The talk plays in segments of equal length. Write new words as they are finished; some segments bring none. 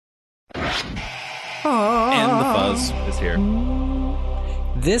And the fuzz is here.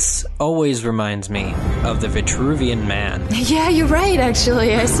 This always reminds me of the Vitruvian Man. Yeah, you're right,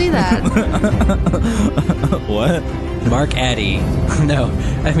 actually. I see that. What? Mark Addy. No,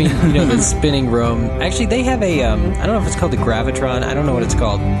 I mean, the spinning Rome. Actually, they have a, I don't know if it's called the Gravitron. I don't know what it's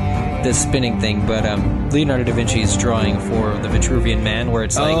called, the spinning thing, but Leonardo da Vinci's drawing for the Vitruvian Man, where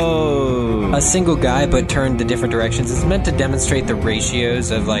it's like a single guy but turned to different directions. It's meant to demonstrate the ratios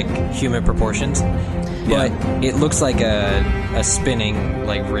of, like, human proportions. But it looks like a spinning,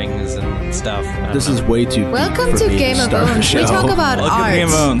 like, rings and stuff. This is way too deep. Welcome for to me Game of start the Bones. We show. talk about Welcome to art. Game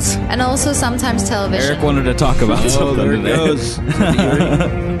of Bones. And also sometimes television. Eric wanted to talk about something there it today. goes.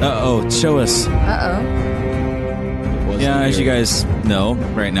 Uh-oh, show us. Uh-oh. Yeah, as you guys know,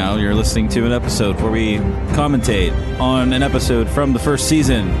 right now, you're listening to an episode where we commentate on an episode from the first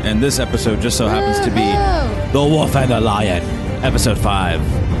season, and this episode just so happens to be The Wolf and the Lion, episode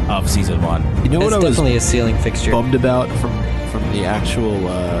 5 of season 1. You know what It's I was definitely a ceiling fixture. bummed about from the actual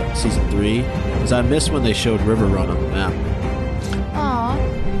season 3 is I missed when they showed River Run on the map. Aw.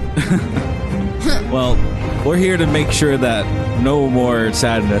 Well, we're here to make sure that no more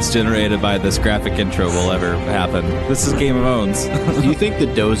sadness generated by this graphic intro will ever happen. This is Game of Bones. Do you think the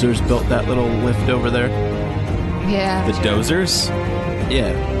Dozers built that little lift over there? Yeah. The Dozers?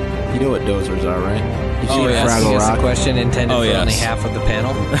 Yeah. You know what Dozers are, right? You Oh, see yeah. Fraggle Yes, a Rock? question intended for yes. only half of the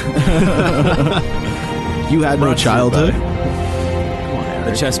panel. You had no childhood? Come on, The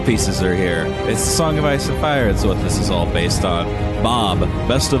Eric. chess pieces are here. It's the Song of Ice and Fire. It's what this is all based on. Bob,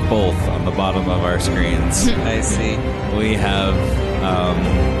 best of both on the bottom of our screens. I see. We have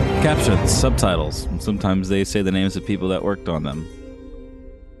captions, subtitles. And sometimes they say the names of people that worked on them.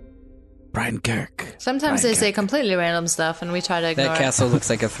 Brian Kirk. Sometimes they say completely random stuff, and we try to ignore That it. castle looks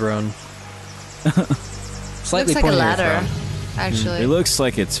like a throne. Looks Slightly like a pointier ladder, throne. actually. It looks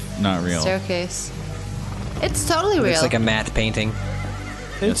like it's not real. Staircase. It's totally Looks real. like a matte painting.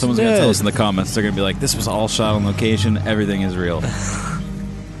 Yeah, someone's going to tell us in the comments. They're going to be like, this was all shot on location. Everything is real.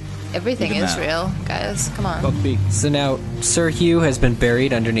 Everything Even is that. real, guys. Come on. So now, Sir Hugh has been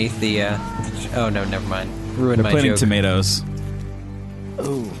buried underneath the, oh no, never mind. Ruined They're my planting joke. tomatoes.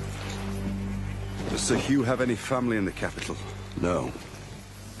 Does Sir Hugh have any family in the capital? No.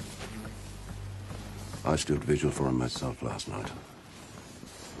 I stood vigil for him myself last night.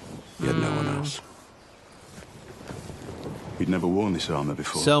 He had no one else. He'd never worn this armor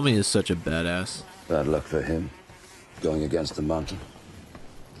before. Selmy is such a badass. Bad luck for him. Going against the mountain.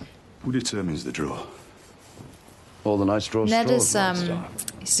 Who determines the draw? All the night straws. Ned is, straws, Lord Star.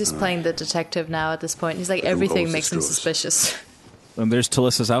 he's just playing the detective now at this point. He's like, Who everything holds the makes him straws? suspicious. And there's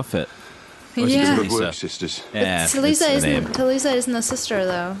Talissa's outfit. Yeah. Good Lisa. work, sisters. Yeah, Talisa it's the name. isn't a sister,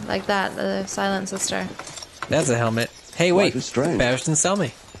 though. Like that, the silent sister. That's a helmet. Hey, wait. is strange. Bashed and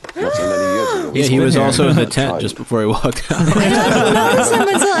Selmy. Not so many years ago. Yeah, he been was here. also in the tent just before he walked out. I didn't notice him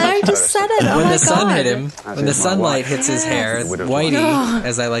until Eric just said it. Oh When my the sun god. hit him, when the sunlight hits his hair, Whitey,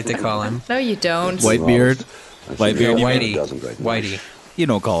 as I like to call him. No, you don't. Whitebeard. Whitebeard, you Whitey. Dozen great Whitey. You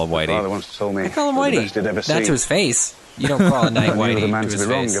don't call him Father Whitey. once told me. I call him the Whitey. best he'd ever That's seen. to his face. You don't call a knight I knew the Whitey man to to his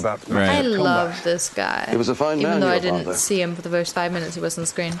be wrong face. about the Right. I comeback. love this guy. He was a fine Even man, though I your didn't father. see him for the first 5 minutes he was on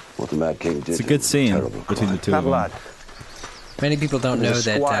screen. What the Mad King did. It's a to good him was scene terrible between the crime. two of That them. lad. Many people don't He know was a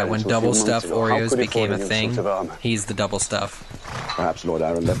that squire when until a double few months stuff ago. How Oreos could he became a afford thing, such of armor? he's the double stuff. Perhaps Lord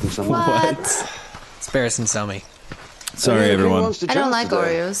Aaron left him somewhere. What? It's Barris and Selmy. Sorry, Yeah, the king everyone. wants to I don't joust like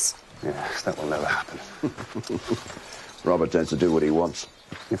today. Oreos. Yes, that will never happen. Robert tends to do what he wants.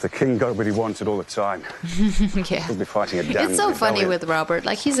 If the king got what he wanted all the time, Yeah. he'd be fighting a damn It's so funny rebellion. with Robert.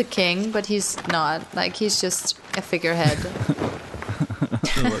 Like, he's a king, but he's not. Like, he's just a figurehead.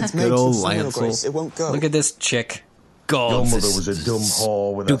 Good old Lancel. It won't go. Look at this chick. Your God, mother was a dumb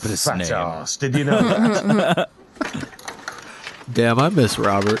whore with a stupidest fat name. ass. Did you know that? Damn, I miss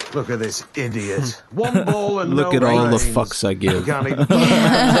Robert. Look at this idiot. One ball and Look no at all the ratings. fucks I give. Can't even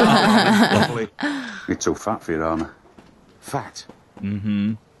properly. You're too fat for your armor. Fat.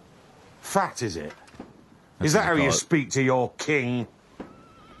 Mm-hmm. Fat, is it? Is that how you speak to your king?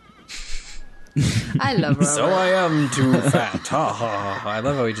 I love Robert. So I am too fat. Ha ha ha. I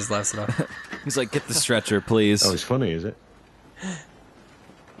love how he just laughs it off. He's like, get the stretcher, please. Oh, it's funny, is it?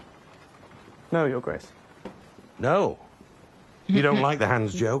 No, Your Grace. No. You don't like the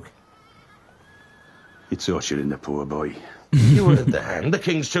hands joke? You're torturing the poor boy. You heard the hand. The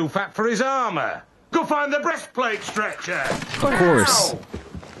king's too fat for his armour. Go find the breastplate stretcher. Of course.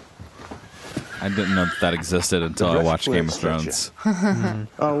 I didn't know that existed until I watched Game of Thrones.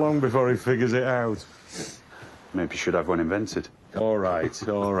 How long before he figures it out? Maybe you should have one invented. All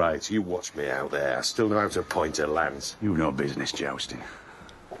right. You watch me out there. I still know how to point a lance. You've no business jousting.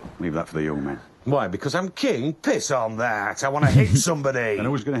 Leave that for the young men. Why, because I'm king? Piss on that. I want to hit somebody. And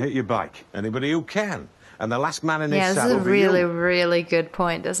who's going to hit your bike? Anybody who can. And the last man in Yeah, his this is saddle a be really, you. really good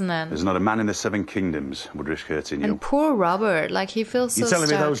point, isn't it? There's not a man in the 7 kingdoms would risk hurting you. And poor Robert, like, he feels so You're telling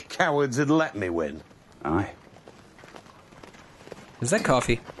me stuck. those cowards had let me win? Aye. Is that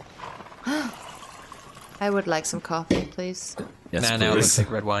coffee? I would like some coffee, please. Yes, Nah, now it looks please.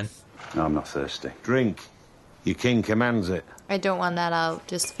 like red wine. No, I'm not thirsty. Drink. Your king commands it. I don't want that out.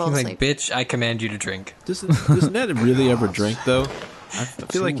 Just fall He's asleep. like, bitch, I command you to drink. Does Ned really ever drink, though? I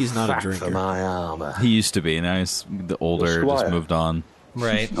feel like he's not a Fat drinker. for my armor. He used to be. Now he's the older, just moved on.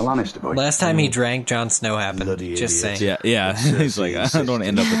 Right. A Lannister boy. Last time he drank, Jon Snow happened. Bloody Just idiot. saying. Yeah. He's like, I don't want to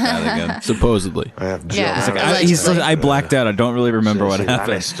end up with that again. Supposedly. I have Yeah. jobs. He's like, He's like, I blacked out. I don't really remember what Cersei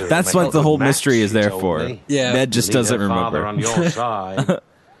happened. Lannister That's make what a the good whole match, mystery is she there told for. me. Yeah. Ned just Leave doesn't her father remember. on your side.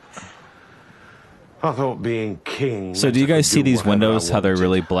 I thought being king. So meant do you I could guys see these whatever I windows, how they're wanted.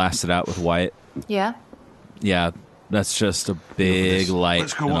 really blasted out with white? Yeah. Yeah, that's just a big light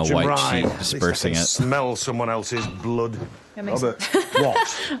Let's go and a watch him white ride. sheet At least dispersing I can it. smell someone else's blood. That makes Robert,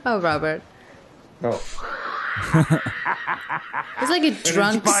 what? Oh, Robert. Oh. He's like a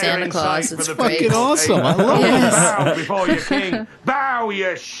drunk Santa Inspiring Claus. sight It's for the great. people. awesome. I love Hey, Yes. Bow before your king. Bow, you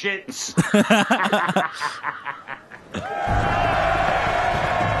shits.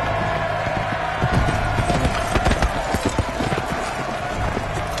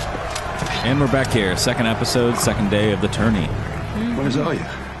 And we're back here, second episode, second day of the tourney. Where's Arya?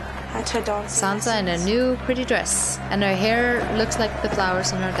 At her dancing Sansa in a new pretty dress, and her hair looks like the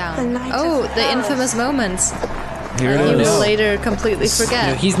flowers on her The gown. night Oh, of the flowers. infamous moments. Here He it will is. later completely You forget.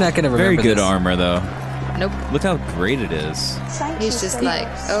 know, he's not going to remember Very good this. armor, though. Nope. Look how great it is. Thank you, He's just Sir. like,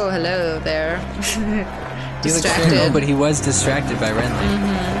 oh, hello there. He looks Distracted. good, oh, but he was distracted by Renly.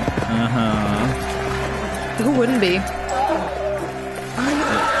 Who wouldn't be?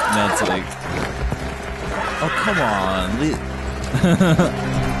 Ned's like, oh, come on.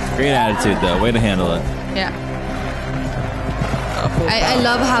 Great attitude, though. Way to handle it. Yeah. I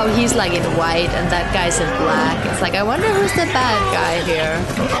love how he's like in white and that guy's in black. It's like, I wonder who's the bad guy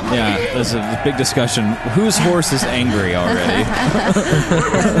here. Yeah, there's a big discussion. Whose horse is angry already?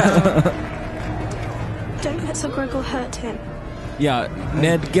 Don't let Sir Gregor hurt him. Yeah,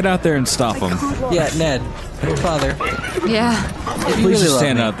 Ned, get out there and stop him. Yeah, Ned, your father. Yeah. If you Please really just love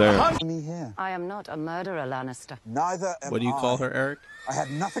stand me. out there. I am not a murderer, Lannister. Neither am What do you call her, Eric? I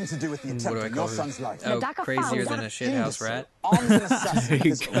had nothing to do with the What attempt do I on call your her? son's life. Oh, Dagger crazier found. than a shithouse rat. Armed an assassin There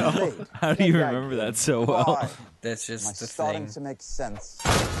you is go. conveyed. How do you remember that so well? Why? That's Am I just the starting thing. to make sense?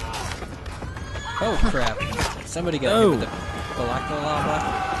 Oh, crap. Somebody got hit with the balaclava.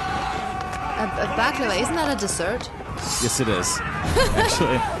 A baklava, isn't that a dessert? Yes, it is.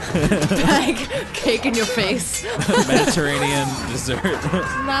 Actually, Like, cake in your face. Mediterranean dessert.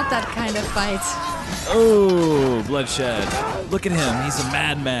 Not that kind of fight. Oh, bloodshed. Look at him. He's a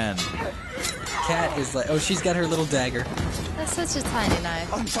madman. Cat is like, oh, she's got her little dagger. That's such a tiny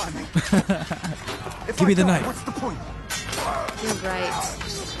knife. I'm timing. Give me the knife. What's the point? You're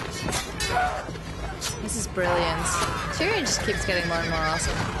right. This is brilliant. Tyrion just keeps getting more and more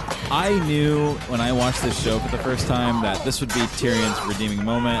awesome. I knew when I watched this show for the first time that this would be Tyrion's redeeming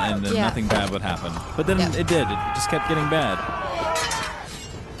moment and then Yeah. nothing bad would happen. But then Yeah. it did. It just kept getting bad.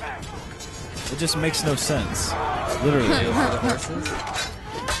 It just makes no sense. Literally. For the horses.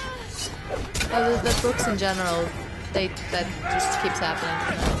 The books in general, that just keeps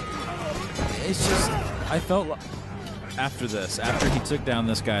happening. It's just, I felt like after this, after he took down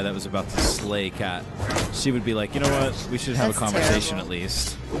this guy that was about to slay Kat, she would be like, you know what, we should have That's a conversation terrible. at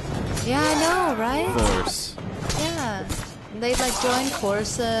least. Yeah, I know, right? Force. Yeah. They'd like join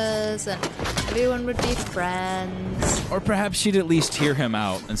forces and everyone would be friends. Or perhaps she'd at least hear him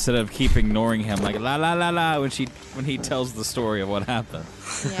out instead of keep ignoring him like la la la la when he tells the story of what happened.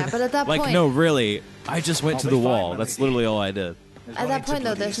 Yeah, but at that Like, point, no, really, I just went to the wall. That's literally all I did. at that point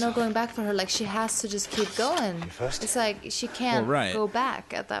though, there's no going back for her. Like she has to just keep going. It's like she can't Well, right. go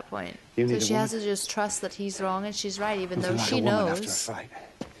back at that point. You So need a she has to woman. just trust that he's wrong and she's right, even though Nothing like she a woman after a knows fight.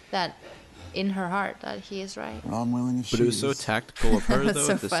 that in her heart that he is right. Well, I'm willing if But she it was so is. tactical of her, That's though,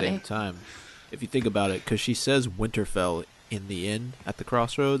 so at the funny. same time. If you think about it, because she says Winterfell in the inn at the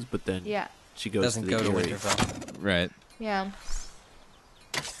crossroads, but then Yeah. she goes Doesn't to go the to Eyrie. Winterfell. Right. Yeah.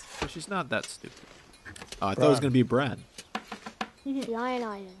 So she's not that stupid. Oh, I thought it was going to be Bran. Lion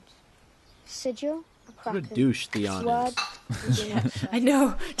Island. Sigil, a What a kraken. douche Theon Sword, is. I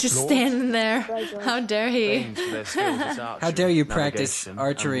know, just standing there. How dare he? How dare you practice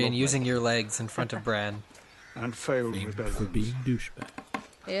archery and using your legs in front of Bran? And failed For being douchebag.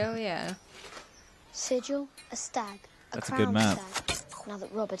 Oh yeah. Sigil, a stag. That's a crowned good map. stag. now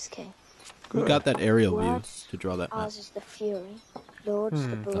that Robert's king. Who got that aerial view Words, to draw that map? ours is the Fury. Lord's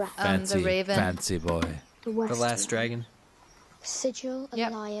the Baratheon. Fancy, the Raven. fancy boy. The The Last Dragon. Sigil, a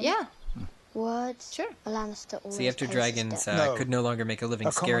Yep. lion. Yeah. Words, Sure. a Lannister always See, after pays his dragons debt. No. could no longer make a living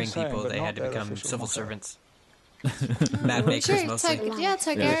A common scaring saying, people, but they not had to their become official civil motto. servants. Map makers Sure, mostly. Targaryens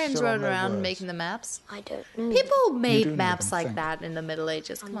Still rode on their around words. making the maps. I don't know. People You made do know maps them, like think. that in the Middle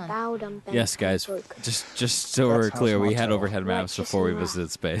Ages. Come on. Unbowed, unbent, Yes, guys. unbroken. Just so we're That's clear, House we had Martell. overhead maps before we Righteous and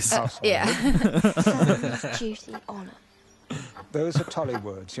visited space. Yeah. Family, duty, honour. Those are Tully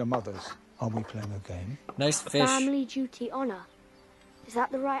words, your mother's. Are we playing a game? Nice fish. Family, duty, honour. Is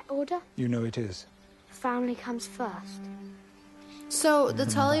that the right order? You know it is. Family comes first. So the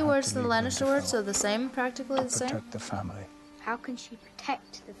Tully words and the leave Lannister words are the same, practically the same? Protect the family. How can she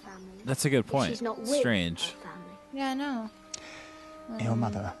protect the family? That's a good if point. She's not with Strange. her family. Yeah, I know. Your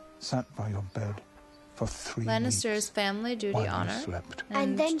mother sat by your bed for 3 Lannister weeks is family, duty, while you honor. slept.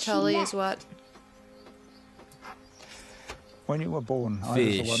 And then she Tully is left. what? When you were born, I was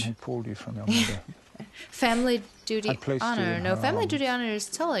the Fish. one who pulled you from your mother. Family, duty, I placed you honor. in No, her family, arms. duty, honor is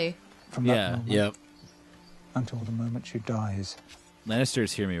Tully. From Yeah. that moment Yep. until the moment she dies,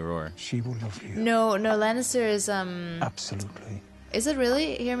 Lannisters hear me roar. she will love you. No, Lannister is, Absolutely. Is it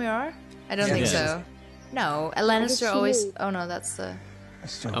really Hear Me Roar? I don't think Yes. so. No, a did Lannister she always... leave? Oh no, that's the... I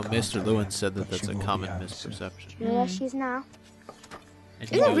still Oh, can't Mr. tell Lewin you, said that but that's she a will be common out soon. misperception. You know where she is now? And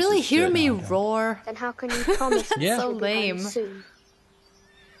he Is it knows really his Hear shit. Me Roar? Then how can you promise Yeah. she'll So be home lame. soon?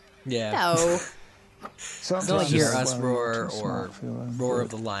 Yeah. No. Sometimes Don't hear you're us too roar or smart for your own roar good. of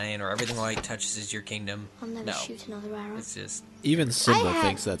the lion or everything light touches is your kingdom. I'll never No. shoot another arrow. It's just Even Simba I had-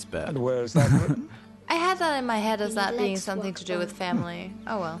 thinks that's bad. And where is that written? I had that in my head as You that need being legs something work to do with on. family.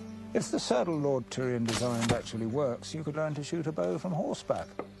 Oh well. If the saddle Lord Tyrion designed actually works, you could learn to shoot a bow from horseback.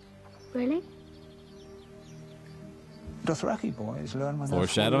 Really? Dothraki boys learn when they're 4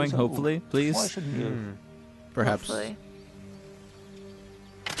 Foreshadowing, years old. hopefully, please. Why shouldn't you? Perhaps. Hopefully.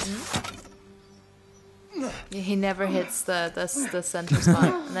 He never hits the center spot.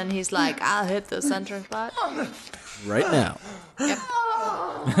 And then he's like, I'll hit the center spot. Right now. Yep.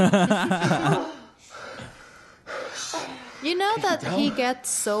 You know that he gets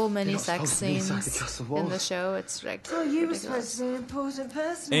so many sex scenes in the show. It's like ridiculous. be an important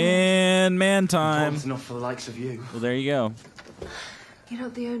person. And man time. enough for the likes of you. Well, there you go. You're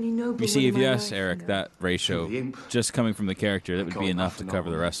not the only noble. You see, if one you in my ask life, Eric, you know. that ratio, just coming from the character, that would be Got enough to nothing cover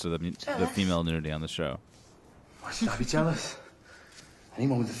on the me. rest of the female nudity on the show. Why should I be jealous?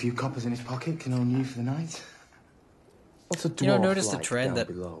 Anyone with a few coppers in his pocket can own you for the night. What's a dwarf You don't notice the like trend down that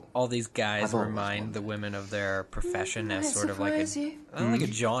below? all these guys I've always remind the women of their profession Might as sort of like surprise a, you. not like a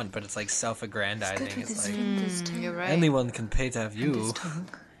jaunt, but it's like self-aggrandizing. Good with It's his like fingers, too. You're right. anyone can pay to have And you. his tongue.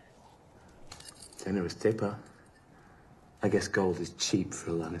 Generous tipper. I guess gold is cheap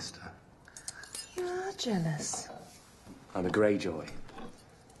for a Lannister. You are jealous. I'm a Greyjoy.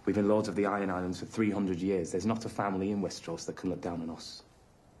 We've been lords of the Iron Islands for 300 years. There's not a family in Westeros that can look down on us.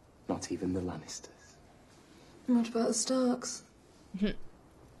 Not even the Lannisters. What about the Starks?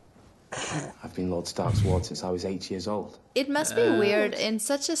 I've been Lord Stark's ward since I was 8 years old. It must be weird in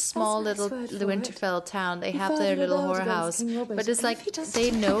such a small That's a little nice word for Winterfell town. They Your have their father little allowed whorehouse, against King Robert, but it's and like if he does-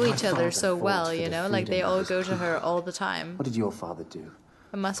 they know each My other father so fought well, for you the know. Like they freedom all of go his to her people. all the time. What did your father do?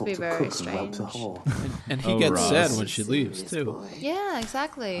 It must Fought be to very cook and rope strange. to whore. And he Oh, gets Ross. sad when she leaves, too. Yeah,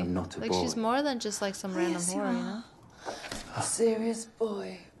 exactly. I'm not a Like she's boy. more than just like some random Yes, you whore, you are. know. A serious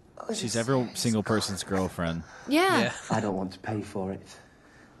boy. Or She's a every serious single girl. person's girlfriend. Yeah. Yeah. I don't want to pay for it.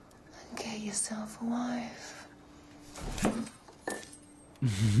 Get yourself a wife.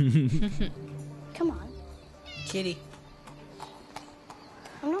 Come on. Kitty.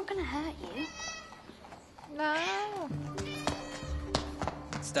 I'm not gonna hurt you. No.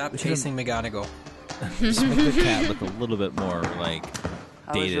 Stop chasing McGonagall. Just make the cat look a little bit more like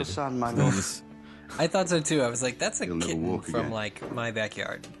How is your dated. son, my than lord? this- I thought so too. I was like, that's a He'll never kitten walk from again. like my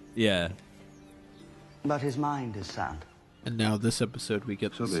backyard. Yeah. But his mind is sound. And now this episode we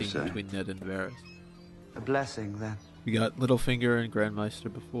get So the they scene say. between Ned and Varys. A blessing, then. We got Littlefinger and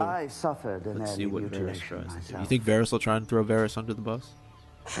Grandmeister before. I suffered an Let's see early what Varys mutilation tries to do. myself. You think Varys will try and throw Varys under the bus?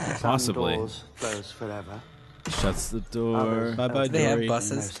 Some Possibly. doors close forever. Shuts the door. Others Bye-bye, open They have Dory. in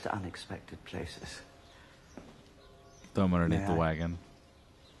buses. most unexpected places. Throw him underneath May the I? wagon.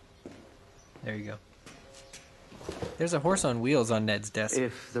 There you go. There's a horse on wheels on Ned's desk.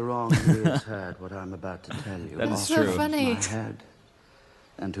 If the wrong ears heard what I'm about to tell you, That is off so true. funny. my head.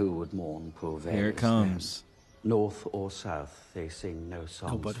 And who would mourn poor Varys? Here it comes. then? North or south, they sing no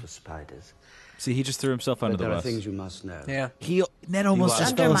songs Nobody. for spiders. See, he just threw himself But under the there are bus. things you must know. Yeah. He Ned almost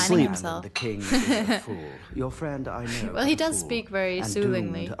just fell asleep. Himself. The king is a fool. Your friend, I know. Well, he does speak very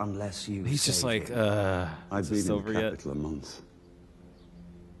soothingly. Unless you He's just like, I've been in over the yet? capital a month.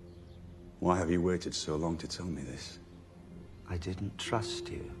 Why have you waited so long to tell me this? I didn't trust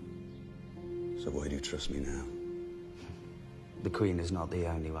you. So why do you trust me now? The Queen is not the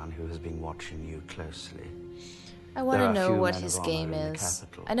only one who has been watching you closely. I want to know what his game is.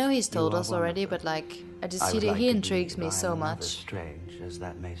 I know he's told us already, but like, he intrigues me so much. Strange as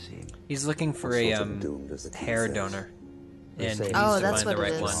that may seem. He's looking for a hair donor. And he needs that's to what find the it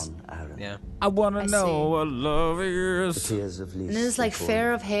right is. one. Yeah. I want to know what love is. And then it's like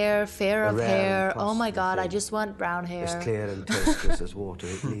fair of hair. Oh my god, I just want brown hair. As clear and tasteless as water,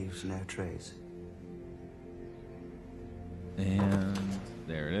 it leaves no trace. And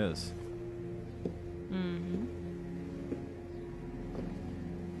there it is. Mm-hmm.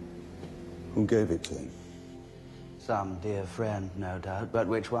 Who gave it to him? Some dear friend, no doubt. But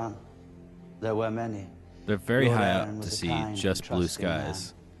which one? There were many. They're very Lord high Aaron up to was a see kind, just blue trusting man.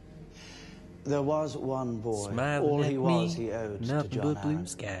 skies. There was one boy. Smiling All at he me, was, he owed to nothing John but blue Aaron.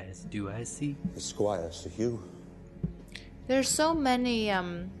 skies. Do I see? The squire, Sir Hugh. There's so many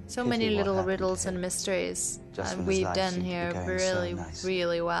little happened riddles to him. and mysteries Just that when his we've life done seemed to be here going really, so nice.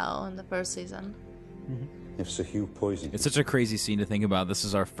 really well in the first season. If Sir Hugh poisoned It's such a crazy scene to think about. This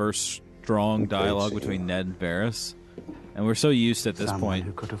is our first strong dialogue between Ned and Varys. And we're so used at this point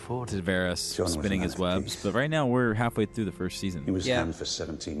who could afford to Varys John was spinning a his man of webs. peace. But right now we're halfway through the first season. He was hanged for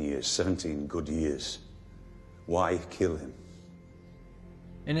 17 years, 17 good years. Why kill him?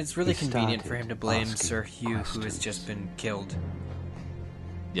 And it's really He convenient started for him to blame asking Sir Hugh, who has just been killed.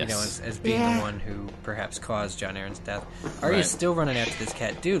 Yes. You know, as being the one who perhaps caused John Aaron's death. Arya's still running after this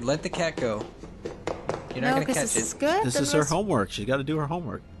cat. Dude, let the cat go. You're not going to catch this is it. good. This is her homework. She's got to do her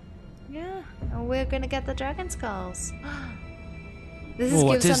homework. Yeah, and we're gonna get the dragon skulls.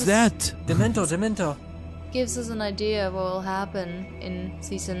 What is that? Demento. Gives us an idea of what will happen in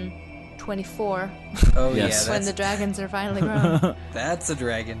season 24. Oh Yes. yeah, when the dragons are finally grown. that's a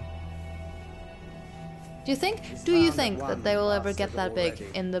dragon. Do you think that they will ever get that big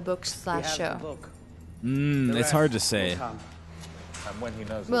in the books/show? It's hard to say.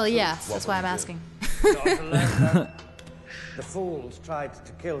 Well, yeah, that's why I'm asking. The fools tried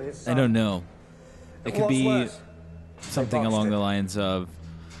to kill his son. I don't know. It could What's be worse? something They along boxed the lines of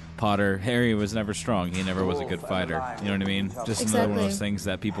Potter. Harry was never strong. He never was a good fighter. You know what I mean? Just another one of those things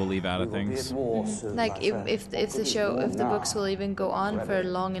that people leave out of things. Like if the books will even go on for a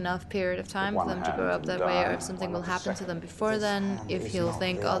long enough period of time for them to grow up that way, or if something will happen to them before then, if he'll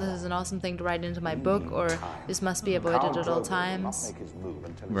think, oh, this is an awesome thing to write into my book, or this must be avoided at all times.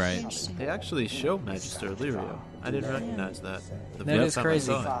 Right. They actually show Magister Illyrio. I didn't recognize that. The That first is time I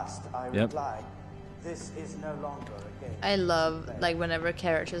crazy. saw it. Yep. This is no longer a game. I love like whenever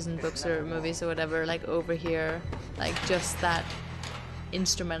characters in books or movies or whatever like overhear like just that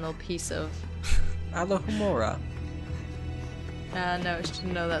instrumental piece of Alohomora. no, I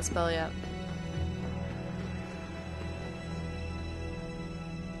shouldn't know that spell yet.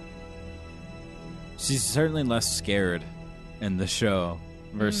 She's certainly less scared in the show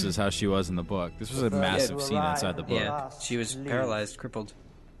versus how she was in the book. This was a massive scene inside the book. Yeah, she was paralyzed, crippled.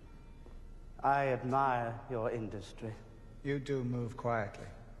 I admire your industry. You do move quietly.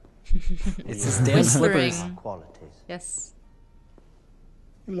 It's his damn slippers. Whispering. Qualities. Yes.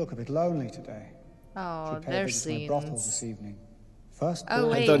 You look a bit lonely today. Oh, Should pay a their visit to my brothel scenes. this evening. First, Oh,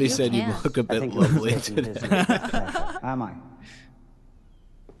 boy. wait, I thought he you said you can't. look a I bit think you're lovely mistaking today. his pleasure. Am I?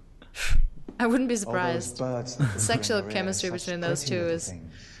 I wouldn't be All those surprised. birds that Sexual fly in the air, chemistry such between those pretty two little is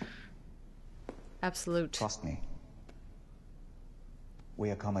things. absolute. Trust me.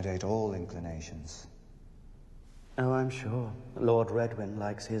 We accommodate all inclinations. Oh, I'm sure. Lord Redwyn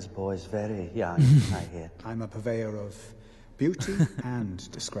likes his boys very young, I hear. I'm a purveyor of beauty and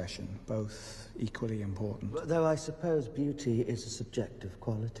discretion, both equally important. Though I suppose beauty is a subjective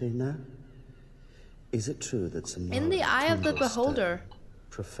quality, no? Is it true that some In the eye of the Tinglestone beholder.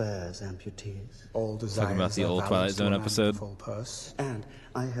 prefers amputees? All Talking about desires the are old valid Twilight to Zone a man episode. with a full purse. And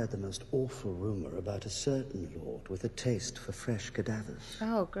I heard the most awful rumor about a certain lord with a taste for fresh cadavers.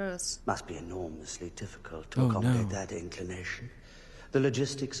 Oh, gross. Must be enormously difficult to Oh, accommodate no. that inclination. The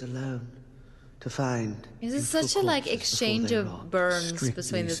logistics alone. To find. Is it youthful such a like corpses exchange before of they rot. burns Strictly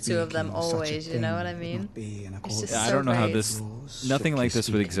between the two of them speaking, such a always? You know what I thing mean? would not be in It's accordance just Yeah, I so don't know how great. this. Rules, Nothing like strictly this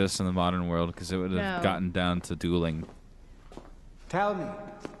would speaking. exist in the modern world because it would have No. gotten down to dueling. Tell me,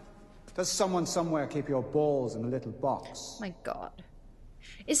 does someone somewhere keep your balls in a little box? Oh my god.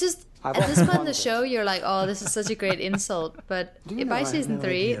 It's just I've at this often point in the wondered. show you're like, oh, this is such a great insult, but Do you know by I have season no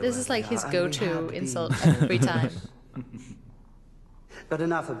 3, idea this is whether like his I go-to have been insult every time. But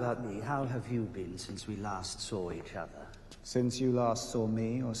enough about me. How have you been since we last saw each other? Since you last saw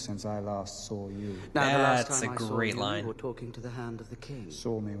me, or since I last saw you? Now, the last That's time a I saw great you, line. you were talking to the hand of the king.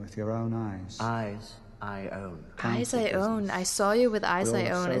 Saw me with your own eyes. Eyes I own. Eyes I own. I saw you with eyes I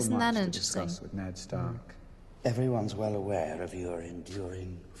own. Isn't that interesting? With Ned Stark. Everyone's well aware of your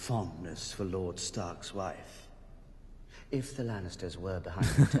enduring fondness for Lord Stark's wife. If the Lannisters were behind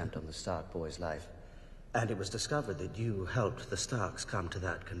the attempt on the Stark boy's life, and it was discovered that you helped the Starks come to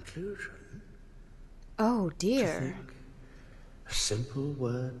that conclusion... Oh, dear. A simple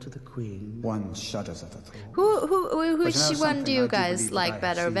word to the Queen. One shudders at the thought. Which one do you guys like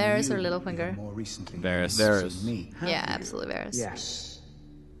better, Varys or Littlefinger? Varys. Yeah, absolutely Varys. Yes.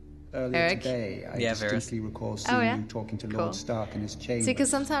 Earlier Eric? today, I Yeah, distinctly recall seeing you talking to Lord Stark in his chamber. See, because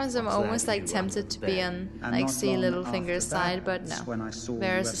sometimes I'm almost like tempted to be on like see Littlefinger's side, but no.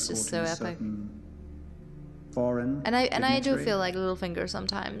 Varys is just so epic. Foreign And I do feel like Littlefinger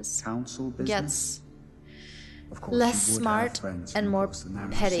sometimes gets less smart and more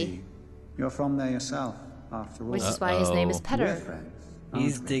petty. You're from there yourself, after all. Which is why his name is Petter.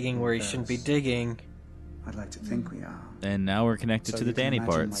 He's digging where he shouldn't be digging. I'd like to think we are. And now we're connected to the Danny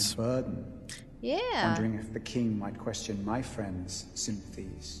parts. Yeah. Wondering if the king might question my friend's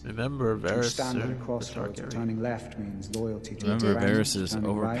sympathies. Remember, Varys. To stand at a crossroads, turning left means loyalty to Remember, the crown, Varys is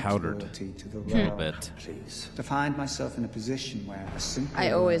turning right, overpowdered loyalty to the a little realm. bit. To find myself in a position where a simple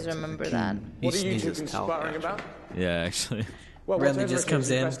I always word to the remember king- that. What are you two conspiring about? Yeah, actually. Well, Renly whatever just it comes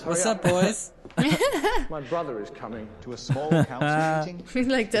is, in. best What's hurry up, boys? My brother is coming. To a small council meeting.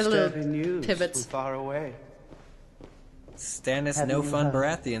 Like that Disturbing little news pivot. from far away. Stannis Have No you Fun heard?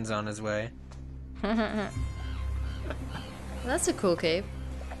 Baratheon's on his way. That's a cool cave.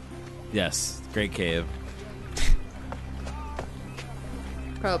 Yes, great cave.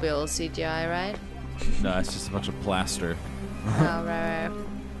 Probably all CGI, right? No, it's just a bunch of plaster. Oh, right.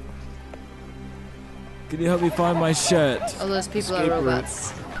 Can you help me find my shirt? All those people are Escape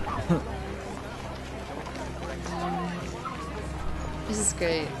robots. This is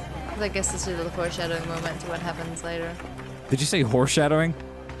great. I guess it's a little foreshadowing moment to what happens later. Did you say foreshadowing?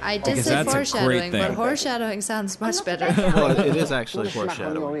 I did Because say that's a great foreshadowing, but thing. foreshadowing sounds much better. Well, it is actually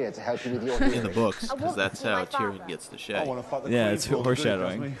foreshadowing to help you with your in the books, because that's how Tyrion gets the shag. Yeah, it's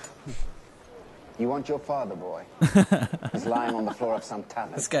foreshadowing. You want your father, boy? He's lying on the floor of some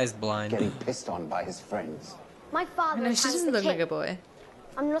tavern. This guy's blind. Getting pissed on by his friends. My father No, is she Hans doesn't the look like King. a boy.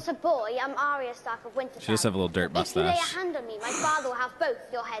 I'm not a boy, I'm Arya Stark of Winterfell. She does have a little dirt If you lay a mustache. hand on me, my father will have both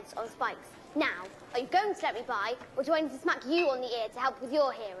your heads on spikes. Now, are you going to let me by, or do I need to smack you on the ear to help with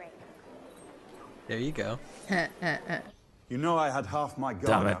your hearing? There you go. You know I had half my Damn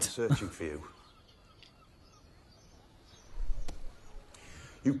guard it. out searching for you.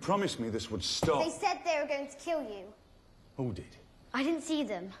 You promised me this would stop. They said they were going to kill you. Who did? I didn't see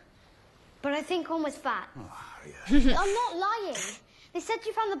them, but I think one was fat. Arya. I'm not lying. They said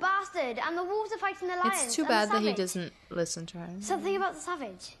you found the bastard, and the wolves are fighting the lions. It's too and bad the that he savage. doesn't listen to her. Something about the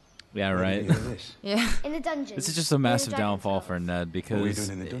savage. Yeah, right. Yeah. In the dungeon. This is just a massive downfall for Ned because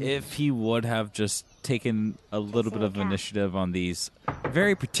if he would have just taken a little bit of initiative on these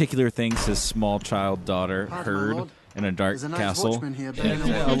very particular things, his small child daughter heard in a dark There's a nice castle, watchman here, but in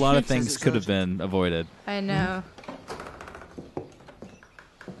a a lot of Says things it's could have urgent. been avoided. I know.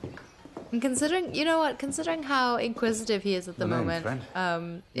 And considering, you know what, considering how inquisitive he is at the Good name, moment,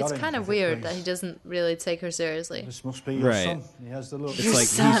 friend. it's Not kind of inquisitive, weird that please. he doesn't really take her seriously. This must be your Right. son. He has the look. It's Your like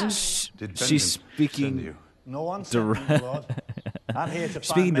son. Did she's Benjamin speaking send you? No one sent me, my lord. I'm here to find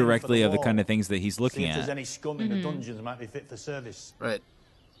speaking men for directly of the war. kind of things that he's See looking if there's at. any scum in the dungeons that might be fit for service. Right.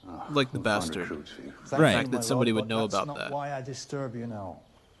 Like the We'll find bastard. recruits for you. Thank Right. you, Fact my that somebody lord, would but know that's about not that. why I disturb you now.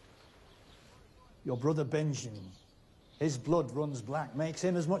 Your brother Benjamin, his blood runs black, makes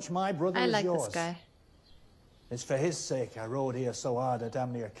him as much my brother I as like yours. this guy. It's for his sake I rode here so hard I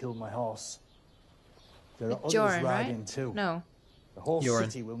damn near killed my horse. There are others Joran, riding right? too. No. The whole Yoren.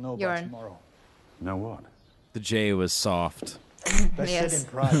 city will know by Yoren. tomorrow. Know what? The J was soft. They Yes. sit in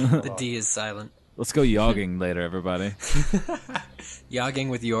pride. my The lord. D is silent. Let's go yogging later, everybody. Yogging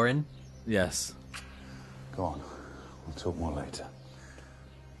with Yoren. Yes. Go on. We'll talk more later.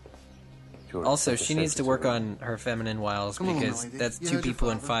 Also, she needs to work on her feminine wiles Come on, because lady. that's You two heard your people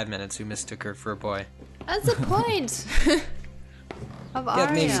in father. 5 minutes who mistook her for a boy. That's the point of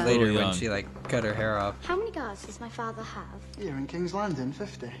Yeah, maybe Arya. later Little when young. she like cut her hair off. How many guards does my father have? Here in King's Landing,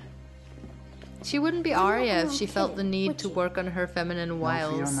 50. She wouldn't be Arya if she felt the need to work on her feminine No fear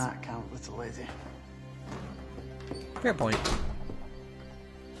on wiles. that count, little lady. Fair point.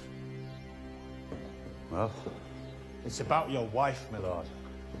 Well, It's about your wife, my lord.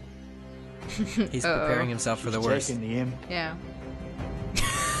 He's preparing himself for the She's worst. taking the imp. Yeah.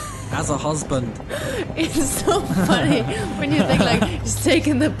 as a husband. It's so funny when you think like she's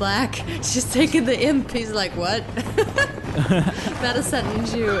taking the black, she's taking the imp. He's like, what? Not a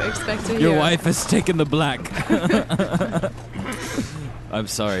sentence you expect to hear. Your wife has taken the black. I'm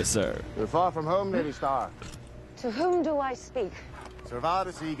sorry, sir. You're far from home, Lady Stark. To whom do I speak? Sir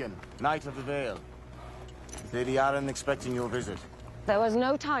Varys Egan, Knight of the Vale. Is Lady Arryn expecting your visit? There was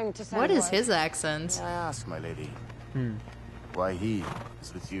no time to say. What is his accent? I ask, my lady. Why he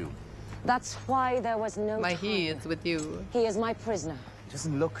is with you? That's why there was no Why time. he is with you. He is my prisoner. He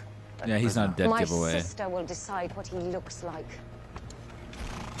doesn't look. Yeah, he's not a dead My giveaway. sister will decide what he looks like.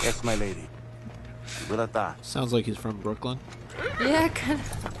 Yes, my lady. Will at that. Sounds like he's from Brooklyn. Yeah, kind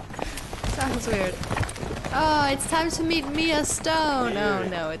of. Sounds weird. Oh, it's time to meet Mia Stone. Oh,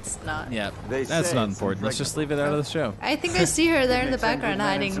 no, it's not. Yeah, that's not important. Let's just leave it out of the show. I think I see her there in the background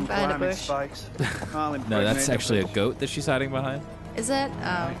hiding behind a bush. No, that's actually a goat that she's hiding behind. Is it?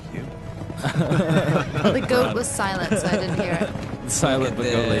 Oh. The goat was silent, so I didn't hear it. Silent but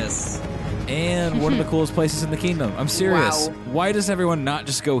goatly. And one of the coolest places in the kingdom. I'm serious. Wow. Why does everyone not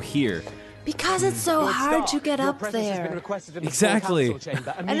just go here? Because it's so hard to get up there. Exactly.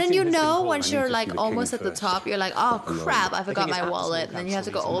 And then you know once you're like almost at the top, you're like, oh crap, I forgot my wallet. And then you have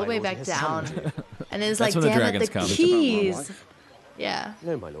to go all the way back down. And it's like, That's when the damn it, dragons the come. keys. Yeah.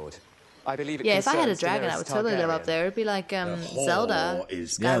 No, my lord. I believe it Yeah, if I had a concerns dragon, I would totally live up there. It'd be like Zelda,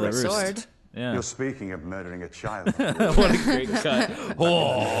 Skyward Sword. Yeah. You're speaking of murdering a child. What a great cut.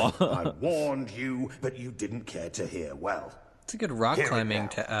 Oh. I warned you, but you didn't care to hear. Well, It's a good rock Here we climbing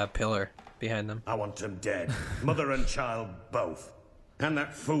pillar behind them. I want them dead. Mother and child both. And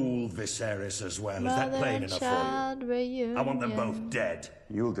that fool Viserys as well. Is that Mother plain and enough child for you? I want them reunion. both dead.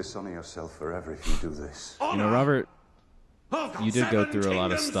 You'll dishonor yourself forever if you do this. You know, Robert, you did go through a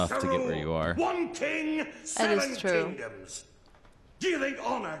lot of stuff to get where you are. One king, That seven is true. kingdoms. Do you think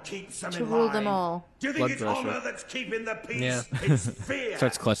honor keeps them To in rule line? them all. Do you think Blood it's pressure. honor that's keeping the peace? Yeah. It's fear.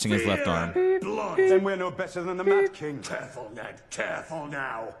 Starts clutching his left arm. Blood. Then we're no better than the Mad King. Careful, Ned. Careful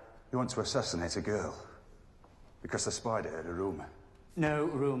now. You want to assassinate a girl? Because the spider heard a rumor. No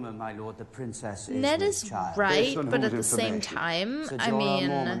rumor, my lord. The princess is Ned with is child. right, but at the same time, Sir I Jorah mean,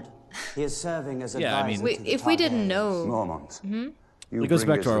 Mormont, he is serving as Yeah, I advisor mean- to the if we didn't Targaryens. know, Mormont. You It goes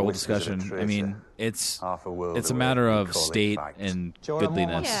bring back us to our the old whispers of a discussion. I traitor. mean, it's Half a world a away, matter we of call it state fact. and Jorah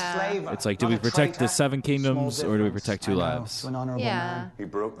goodliness. Yeah. It's like, do we protect the seven kingdoms or do we protect two lives? yeah. He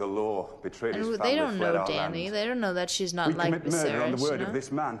broke the law, betrayed his And family, they don't fled know our Dany. land. They don't know that she's not We like commit murder on the Viserys, word you of know?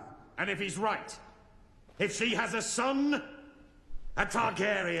 this man. And if he's right, if she has a son, a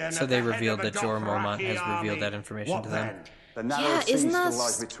Targaryen. So at they the head revealed of a that Jorah Mormont Dothraki has revealed army, that information what to them. then? The narrow Yeah, sea isn't that still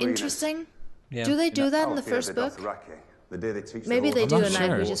lies between us. interesting? Yeah. Do they do that in I'll the fear first book? Dothraki, the day they teach Maybe the they law. do, I'm and not we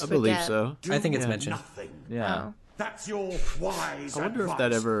sure. just I forget. believe so. I think it's Do mentioned. Nothing. Yeah. Oh. That's your wise I wonder if advice.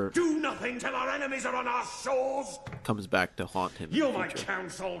 that ever Do nothing till our enemies are on our shores. comes back to haunt him. in You're the my future.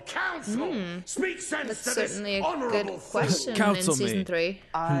 counsel. Speak sense That's to this certainly a honorable good question in Counsel me. season 3.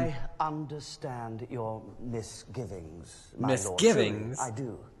 I understand your misgivings, my lord. Misgivings? Truly, I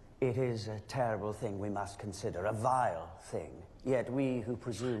do. It is a terrible thing we must consider, a vile thing. Yet we who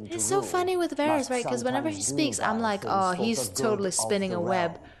presume to It's so rule funny with Varys, must right? Because whenever he sometimes do speaks, I'm vile like, things oh, for he's the good totally of spinning the a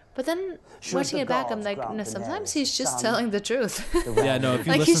web. realm. But then Should watching the it back, I'm gods like, grant no, the sometimes Daenerys he's just some- telling the truth. Yeah, no, if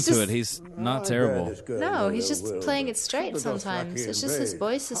you Like, listen he's to just- it, he's not terrible. No, he's just playing it straight sometimes. It's just his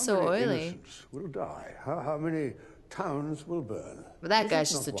voice is so oily. Will die. How many towns will burn? But that Is guy's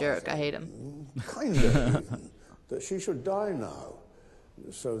it just a not jerk. wise, I hate him. Kinder even, that she should die now,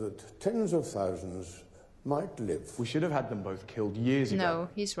 so that tens of thousands might live. We should have had them both killed years ago. No,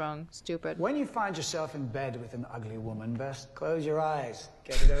 he's wrong. Stupid. When you find yourself in bed with an ugly woman, best close your eyes.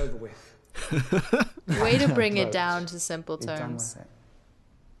 Get it over with. Way to bring it down to simple Be done terms.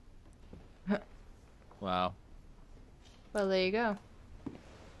 with it. Wow. Well, there you go.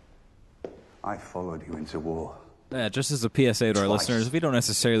 I followed you into war. Yeah, just as a PSA to our Twice. listeners, we don't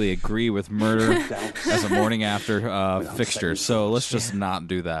necessarily agree with murder as a morning after fixture, so let's just not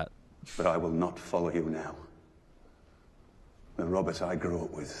do that. But I will not follow you now. The Robert I grew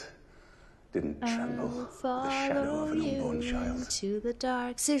up with didn't tremble with the shadow of an unborn child. To the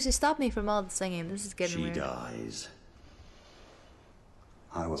dark. Seriously, stop me from all the singing. This is getting She weird. dies.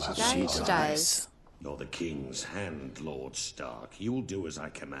 I will have She some dies. You're the king's hand, Lord Stark. You'll do as I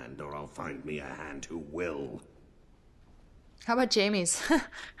command, or I'll find me a hand who will. How about Jamie's?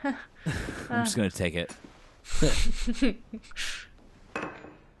 I'm just going to take it.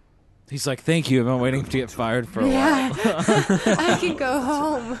 He's like, thank you. I've been waiting to get fired for a Yeah. while. I can go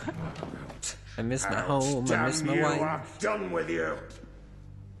home. I miss my home. I miss my Damn you, wife. I'm done with you.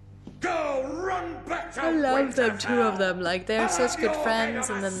 Go, run back to I love them, Winterfell. two of them. Like, they're such good friends,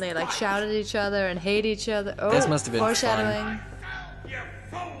 and then they, like, shout at each other and hate each other. Oh, This must have been foreshadowing.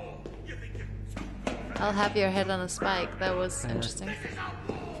 I'll have your head on a spike. That was interesting.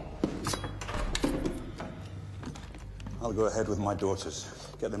 I'll go ahead with my daughters.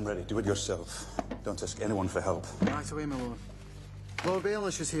 Get them ready. Do it yourself. Don't ask anyone for help. Right away, my lord. Lord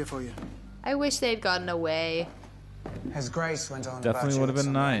Baelish is here for you. I wish they'd gotten away. His Grace went on Definitely about would have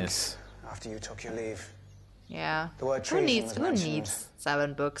you been at some nice. length after you took your leave. Yeah. The word Who treason needs was who mentioned. needs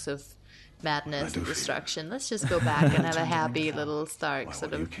 7 books of madness and destruction? Let's just go back and have a happy little Stark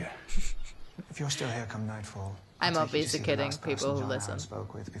sort of. If you're still here come nightfall, I'm I'll take you to obviously see the kidding, last people person who John listen. Arryn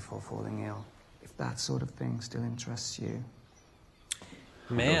spoke with before falling ill. If that sort of thing still interests you.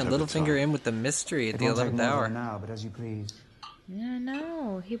 Man, Littlefinger in with the mystery at the 11th hour. Now, but as you please. Yeah,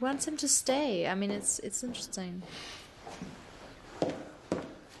 no, he wants him to stay. I mean, it's interesting.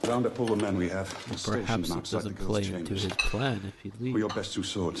 Round up all the men we have. Perhaps it doesn't play into his plan if he leaves. For your best 2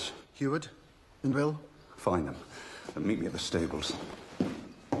 swords. Heward and Will. Find them. And meet me at the stables.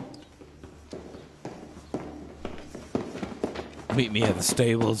 Meet me at the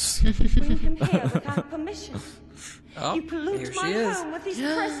stables. Bring him here without permission. Oh, you pollute here my she is. home with these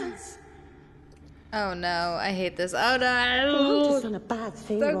presents. Oh no, I hate this. Oh The no! hunter's done a bad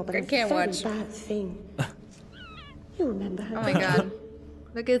thing, Robin. I can't a very watch. bad thing. You remember her? Oh my god.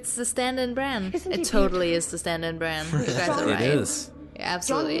 Look, it's the stand-in brand. Isn't It he totally is the stand-in brand. You guys are It right. is. It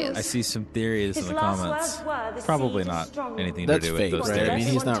absolutely is. I see some theories in His the last comments. words were, "The Probably seed is not strong." anything That's to do fake, with those right? I theories.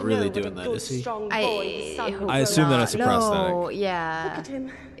 mean, he's not really Want to know doing what a that, good, is he? strong boy his son will I grow assume that up. it's a prosthetic. No, yeah. Look at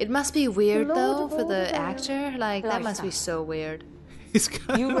him. It must be weird Lord though of for all the the actor. Like that must be Lifestyle. so weird. He's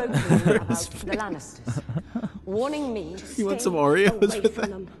got You wrote me about the Lannisters, warning me to You want stay some Oreos away with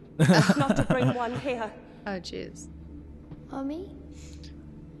from that? them, not to bring one here. Oh jeez. Mommy?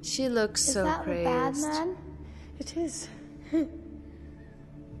 She looks Is so that the bad crazed. man? It is.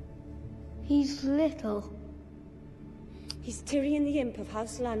 He's little. He's Tyrion the Imp of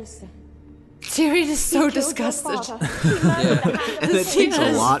House Lannister. Tyrion is so He killed your disgusted. father. He murdered the hand of And it the takes a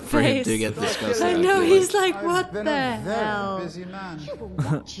His lot for him face. to get disgusted. I I know, feel he's like, I've what been the a very hell? busy man. You will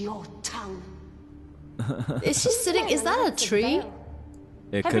watch your tongue. Is she sitting? Is that a tree?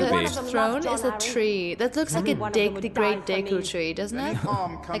 It Every could one be. of them Throne loved John is a Arryn. tree. That looks like Every a one of them would the die great for Deku me. tree, doesn't Any it?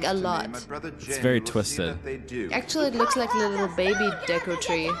 harm comes Like a to me, lot. my brother It's Jaime very will see twisted. that they do. Actually, it looks like a little baby Deku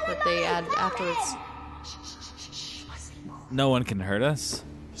tree that they add afterwards. No one can hurt us.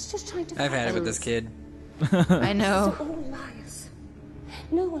 He's just trying to I've had it with fight this us. kid. I know. They're all liars.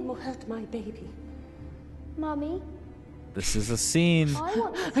 No one will hurt my baby. Mommy? This is a scene. I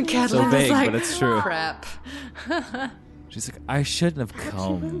want to And see Catelyn So is vague, like, but it's true. crap. She's like, I shouldn't have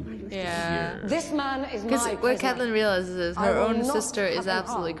come Yeah. here. This man is Because my what prisoner. Catelyn realizes is I her will own not sister is have him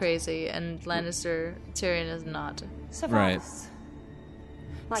absolutely harmed. crazy, and Lannister Tyrion is not. Right.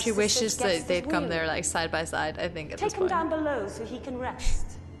 My She sister's wishes guest that is they'd come weary. there like side by side. I think at Take this him point. down below so he can rest.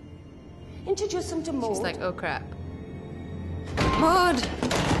 Introduce him to Maud. She's like, oh crap. Maud!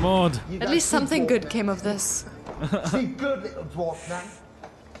 Maud. At least something good came of this. See good little dwarf man.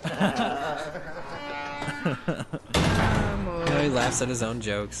 No, he laughs at his own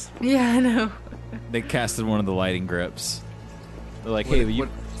jokes. Yeah, I know. They casted one of the lighting grips. They're like, hey, will you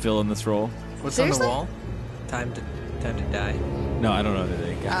fill in this role? What's Seriously? on the wall? Time to die. No, I don't know who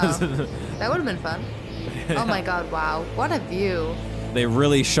they cast. Oh, that would have been fun. Oh my god, wow. What a view. They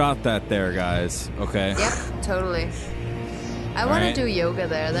really shot that there, guys. Okay. Yep, totally. I want Alright. to do yoga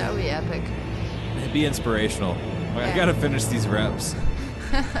there. That would be epic. It'd be inspirational. Like, I Yeah. gotta finish these reps.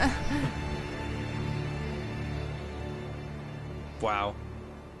 Wow.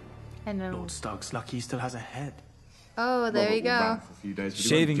 I know. Lord Stark's lucky he still has a head. Oh, there you go.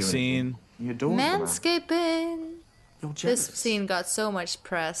 Shaving scene. Manscaping. You're This jealous. scene got so much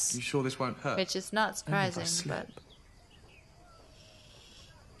press, You sure this won't hurt? which is not surprising, but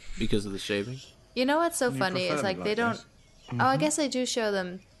Because of the shaving? you know what's so You funny? prefer It's me like like they don't. this? Oh, I guess they do show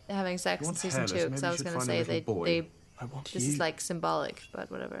them having sex You in want season hairless, 2 because maybe I you was should gonna find a say little boy. they I want this you. is like symbolic,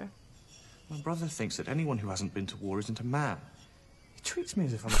 but whatever. My brother thinks that anyone who hasn't been to war isn't a man. He treats me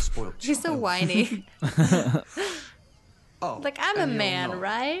as if I'm a spoiled child. He's so whiny. Oh, Like I'm a and you're man, not.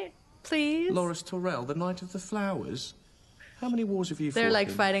 right? Please. Loras Tyrell, the Knight of the Flowers. How many wars have you They're fought like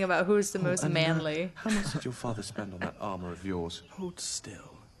in? fighting about who's the most and, manly. How much did your father spend on that armor of yours? Hold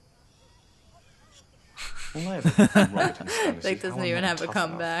still. All I ever heard from Robert and Stannis Like, is doesn't how I'm even not have a tough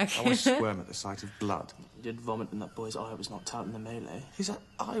comeback. enough, how I squirm at the sight of blood. You did vomit when that boy's eye was knocked out in the melee. His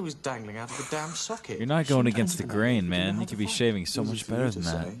eye was dangling out of the damn socket. You're not going against the grain, man. You could be shaving so much better than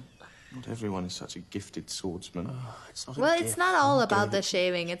that. Not everyone is such a gifted swordsman. Well, it's not all about the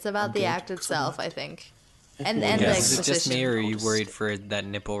shaving. It's about the act itself, I think. And the Is it just me, or are exposition. you worried for that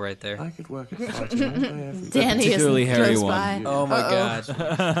nipple right there? I could work at fighting all day every day. Danny particularly isn't hairy close one. by. Oh my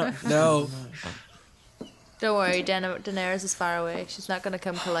god. No. Don't worry, Daenerys is far away. She's not going to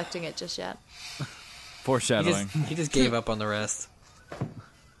come collecting it just yet. Foreshadowing. He just gave up on the rest.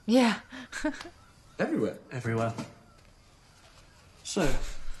 Yeah. Everywhere. Everywhere. So,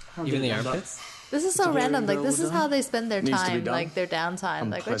 how Even did the it end up? armpits? This is so random. Like, this is how they spend their Needs to be time, done. like their downtime.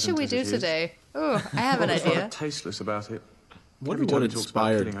 Like, what should Unpleasant we as do it is. today? Oh, I have an Robert's rather idea. tasteless about it. Wonder Every time what he talks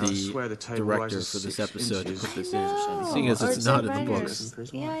about inspired killing her, I swear the table director rises for this 6 episode to inches. put this No, in, seeing as or it's not in the writers.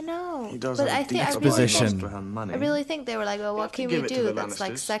 books. Yeah, I know. He does But have a I think deep I Exposition. love for her money. I really think they were like, well, You what have to can give we it to do the that's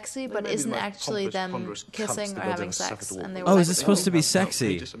like Lannisters. sexy, They but may be the isn't most actually pompous, them ponderous cunts kissing the or gods having ever suffered sex? to walk And they were Oh, like, is this supposed to be Oh, sexy?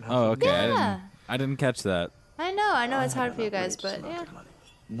 outrageous and Oh, okay. Yeah. I didn't catch that. I know it's hard for you guys, but yeah.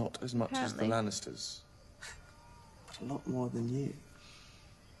 Not as much as the Apparently. Lannisters. But a lot more than you.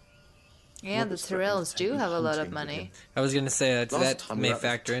 Yeah, the Tyrells do have a lot of money. I was gonna say Last that time we may were out for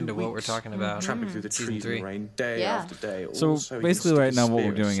factor 2 into what we're weeks, talking about. tramping through the Season trees in 3. the rain, day Yeah. after day. So all he can basically, stick right his now, what spear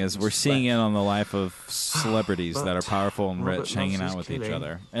we're doing in is some we're seeing flesh. in on the life of celebrities that are powerful and Robert rich, hanging loves out his with each killing.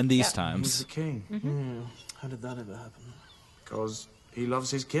 other. And these Yeah. He's times, the king. Mm-hmm. How did that ever happen? Because he loves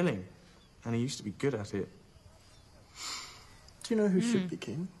his killing, and he used to be good at it. Do you know who should be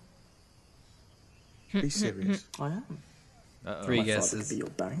king? Be serious. I am. 3 My guesses. father could be your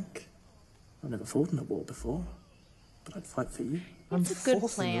bank. I've never fought in a war before, but I'd fight for you. It's a good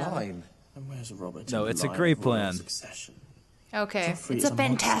plan. And where's Robert? No, in it's a line great of royal plan. Succession? Okay, Joffrey it's is a a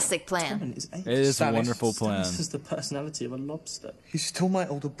fantastic plan. Tommen is 8. it is a wonderful plan. Stannis has the personality of a lobster. He's still my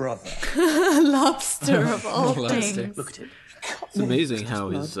older brother. Lobster of all Lobster. things. Look at it. It's amazing how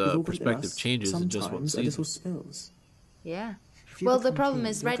his Blood, little bit perspective less, changes in just one sometimes a little season. spills. Yeah. If you Well, the become problem king,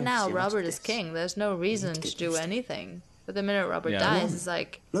 is you're right going to now see a lot of Robert is this. king. There's no reason to get do used to it. anything. But the minute Robert Yeah. dies, it's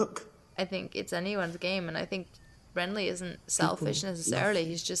like Look, I think it's anyone's game, and I think Renly isn't selfish necessarily.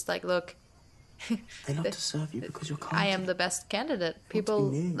 He's just like, look, they love to serve you because you're kind. I am the best candidate.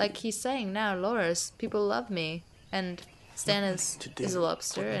 People, near like he's saying now, Loras, people love me, and Stannis to do is a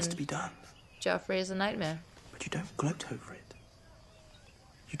lobster, what needs to and be done. Joffrey is a nightmare. But you don't gloat over it.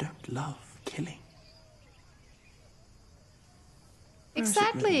 You don't love killing. Where is it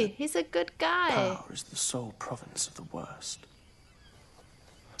Exactly. written He's a good that guy. Power is the sole province of the worst.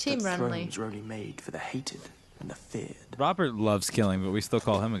 Team That Renly. thrones are only made for the hated and the feared. Robert loves killing, but we still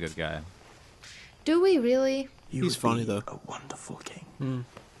call him a good guy. Do we really? You He's would funny, be though. A wonderful king.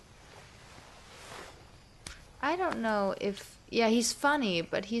 I don't know if. Yeah, he's funny,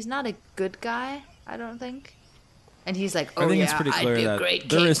 but he's not a good guy. I don't think. And he's like, oh I think yeah, it's pretty I'd clear be a that great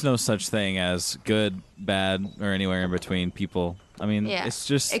there king. is no such thing as good, bad, or anywhere in between people. I mean, Yeah, it's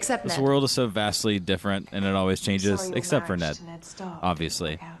just except this Ned. world is so vastly different, and it always changes, except for Ned,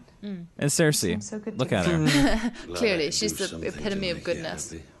 obviously. Mm. And Cersei, Seems so good look at her. Clearly, she's the epitome of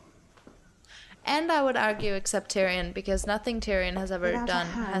goodness. And I would argue, except Tyrion, because nothing Tyrion has ever Without a done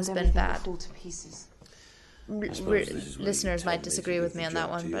hand, has been everything bad. will fall to pieces. Listeners might disagree with me on that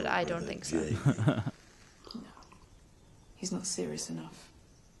one, but I don't think so. He's not serious enough.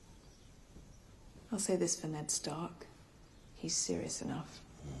 I'll say this for Ned Stark. He's serious enough.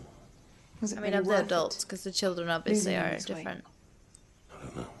 Was it I mean, really of the worth it? adults, because the children obviously Losing him are this way. different.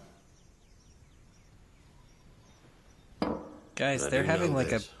 Guys, I they're do having know like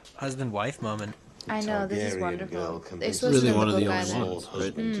this. a husband-wife moment. I know, this is Targaryen girl wonderful. can This be wasn't really in one the of the book only either. ones. sword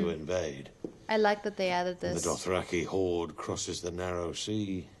husband to invade. I like that they added And this. the Dothraki horde crosses the narrow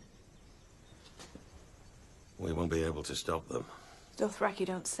sea. We won't be able to stop them. Dothraki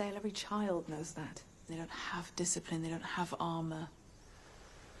don't sail. Every child knows that. They don't have discipline. They don't have armor.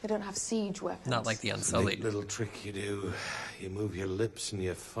 They don't have siege weapons. Not like the Neat Unsullied. little trick you do. You move your lips and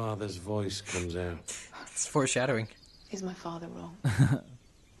your father's voice comes out. It's foreshadowing. Is my father wrong?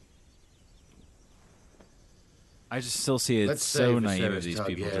 I just still see it Let's so say naive of Viserys these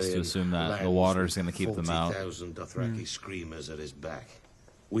people just to Targaryen assume that the lands water's with going to keep them out. 40,000 Dothraki screamers at his back.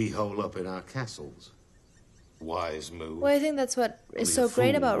 We hole up in our castles. Wise move. Well, I think that's what is Only so a great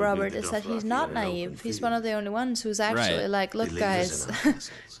fool about would Robert leave is the that he's Dothraki not in an open naive. He's field. one of the only ones who's actually Right. like, look, Believers guys, in our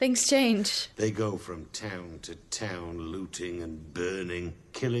castles. things change. They go from town to town, looting and burning,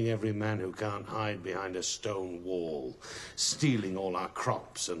 killing every man who can't hide behind a stone wall, stealing all our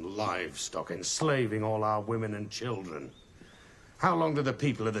crops and livestock, enslaving all our women and children. How long do the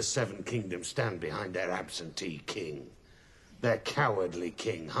people of the Seven Kingdoms stand behind their absentee king? Their cowardly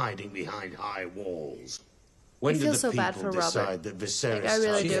king hiding behind high walls? When I did feel the so people bad for decide Robert. that Viserys Like, I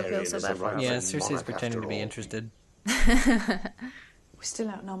really do Targaryen feel so is bad the for rightful Yeah, Cersei's monarch pretending to after be all? interested. We still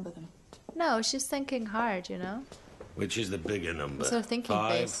outnumber them. No, she's thinking hard, you know? Which is the bigger number? It's her thinking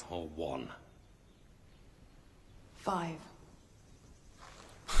 5 face. or 1? 5.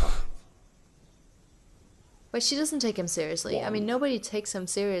 But she doesn't take him seriously. I mean, nobody takes him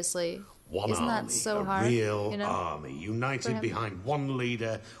seriously. One Isn't army, that so a hard? real you know? army, For united him? behind one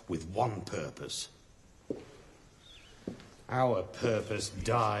leader with one purpose. Our purpose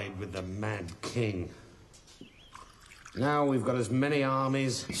died with the Mad King. Now we've got as many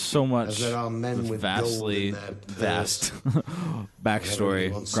armies So much as there are men with vastly gold in their vast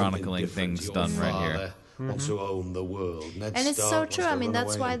backstory chronicling things done right here. Wants to own the world. Ned And it's so Stark true. wants I to mean, run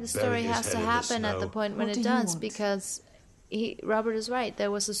that's away why and the bury story his has to head in the happen at the snow. point when What it do you does, want? because Robert is right. There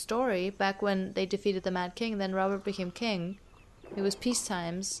was a story back when they defeated the Mad King. Then Robert became king. It was peace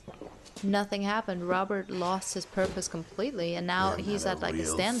times. Nothing happened. Robert lost his purpose completely, and now he's at like a Fight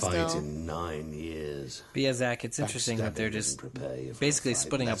standstill. in 9 years. But yeah, Zach, it's interesting that they're just basically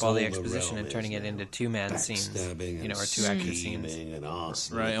splitting up all the exposition and turning it into two-man scenes, you know, or two-actor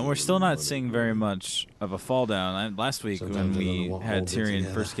scenes. Right, and we're still not seeing very much of a fall down. Last week, when we had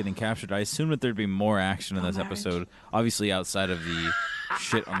Tyrion first getting captured, I assumed that there'd be more action in this episode, obviously outside of the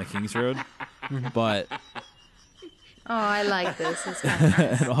shit on the King's Road, but... Oh, I like this. It's kind of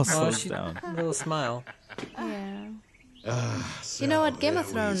nice. It all slows down. A little smile. Yeah. You know what? Game of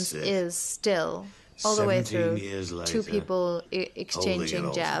Thrones is still, all the way 17 through, years later, two people holding exchanging it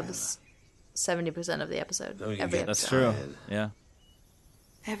all jabs 70% of the episode. Don't you Every get That's episode. true. Yeah.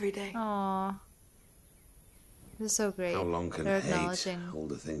 Every day. Aww. This is so great. How long can They're hate acknowledging.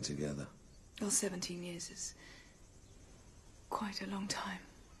 hold a thing together? Well, 17 years is quite a long time.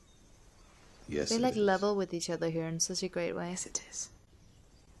 Yes, They it like is. level with each other here in such a great way. Yes, it is.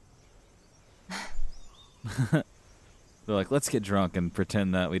 They're like, let's get drunk and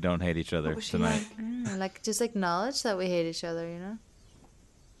pretend that we don't hate each other tonight. Like, just acknowledge that we hate each other, you know?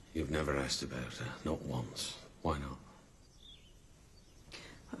 You've never asked about her, not once. Why not?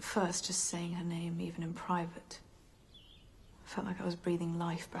 At first, just saying her name, even in private, I felt like I was breathing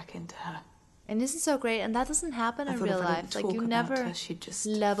life back into her. And this is so great, and that doesn't happen I in thought real if I life. didn't Like, talk you about never her, she'd just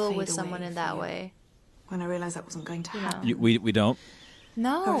level fade with someone away in for that you. way. When I realised that wasn't going to happen. We don't?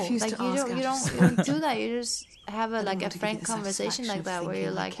 No, I refuse like to you ask don't, you out of don't, you don't do that. You just have a I like a wanted to give you frank the conversation like satisfaction that, of where you're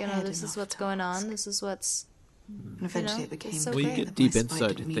thinking I like, you know, cared this is enough what's going on. This is what's. And eventually it became it's so Well, you great. get that deep my spite insight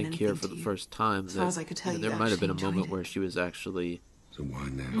didn't to mean think here anything for to the you. first time As far that as I could tell, you know, you there might have been a actually moment enjoyed where she was actually So why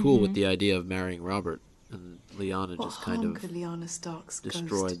now? cool with the idea of marrying Robert, and Lyanna What just kind harm of could Lyanna Stark's ghost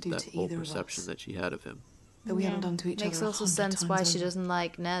destroyed do that to whole either of perception us? that she had of him. That we haven't done to each Makes other also 100 sense why times she over. doesn't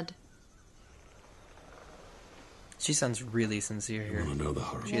like Ned. She sounds really sincere here. wanna know the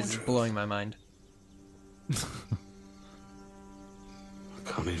horrible She is truth? blowing my mind. I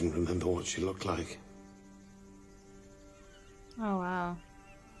can't even remember what she looked like. Oh wow.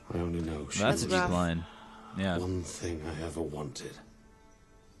 I only know she That's a was deep line. Yeah. one thing I ever wanted.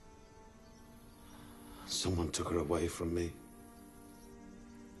 Someone took her away from me.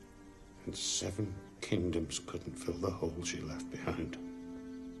 And 7 kingdoms couldn't fill the hole she left behind.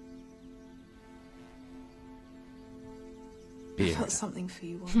 I felt something for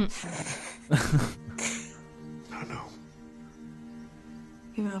you once. I know.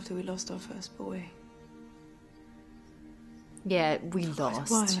 Even after we lost our first boy. Yeah, we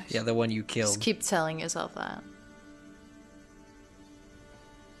lost. Why? Yeah, the one you killed. Just keep telling yourself that.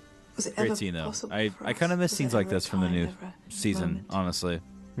 Was it Great ever scene, though. possible I for kind of us? miss Was scenes there like ever a this from the time, new ever a season, moment? honestly.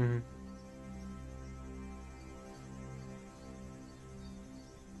 Mm-hmm.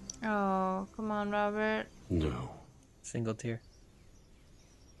 Oh, come on, Robert. No. Single tear.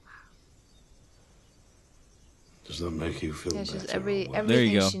 Does that make you feel Yeah, better? she's or what?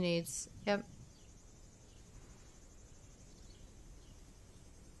 everything go. she needs. Yep.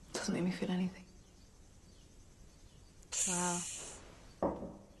 Doesn't make me feel anything. Wow.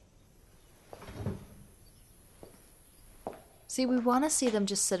 See, we want to see them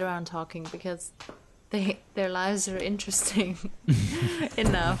just sit around talking because their lives are interesting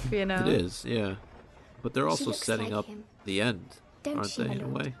enough, you know. It is, yeah. But they're also looks setting like up him. the end, Don't aren't she, they, my in a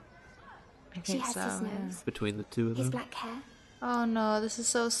lord? way, I She think has so. his Yeah. nose, between the two of his them? black hair. Oh no, this is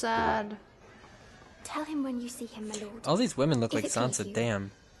so sad. Tell him when you see him, my lord. All these women look If like it please Sansa. you.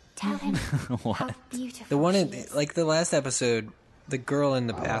 Damn. Tell him What? how beautiful The one she in is. like the last episode, the girl in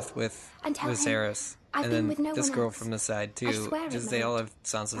the path with And tell him, Viserys, I've and been then with no this one girl else. from the side I too. swear it, Just my they all lord. have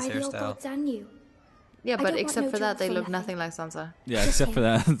Sansa's By the old hairstyle. gods and you. Yeah, I but don't want except no for that, drink they for look nothing. nothing like Sansa. Yeah, except for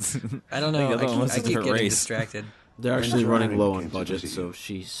that. I don't The know. other one was I a keep different getting race. distracted. They're actually When running Arya low on came to budget, visit so you,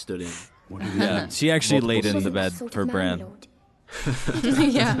 she stood in. What did he Yeah, do? she actually laid in the Wasn't bed that sort for of man, Bran. my lord? He just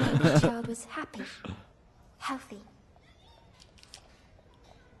Yeah. wanted to know the child was happy, healthy.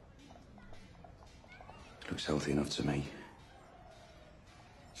 Looks healthy enough to me.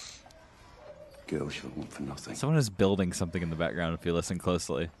 Girl she'll want for nothing. Someone is building something in the background if you listen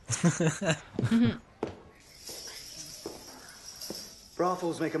closely.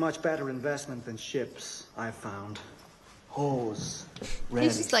 Brothels make a much better investment than ships, I've found. Whores.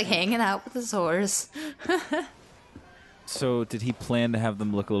 He's just like hanging out with his whores. So did he plan to have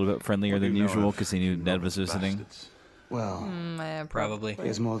them look a little bit friendlier than usual because he knew Ned was visiting? Well, yeah, probably. He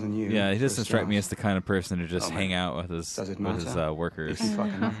has more than you. Yeah, he doesn't strike me as the kind of person to just hang out with his workers. If you fuck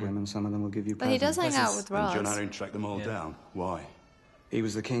enough women, some of them will give you But he does presents. hang out with Ross. And John Arryn tracked them all down. Why? He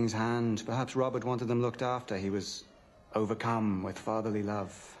was the king's hand. Perhaps Robert wanted them looked after. He was overcome with fatherly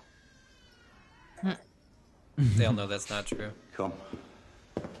love. They all know that's not true. Come.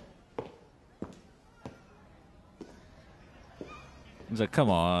 He's like, come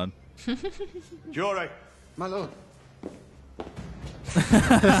on. Jory. My lord.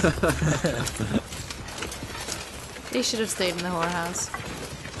 He should have stayed in the whorehouse.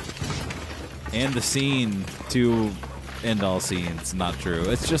 And the scene to end all scenes. Not true.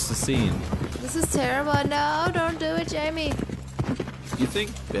 It's just a scene. This is terrible. No, don't do it, Jamie. You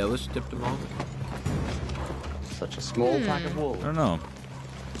think Baelish tipped him off? Such a small pack of wool. I don't know.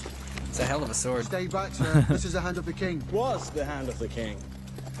 It's a hell of a sword. Stay back, sir. This is the hand of the king. Was the hand of the king.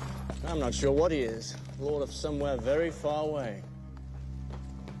 I'm not sure what he is. Lord of somewhere very far away.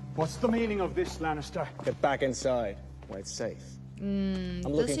 What's the meaning of this, Lannister? Get back inside, where it's safe. I'm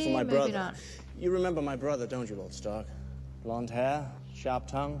Does looking he? for my Maybe brother. not. You remember my brother, don't you, Lord Stark? Blonde hair, sharp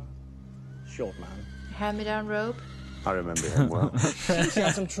tongue, short man. Hand-me-down robe. I remember him well. He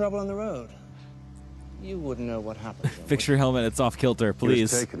had some trouble on the road. You wouldn't know what happened to him. Fix your helmet. It's off kilter, He was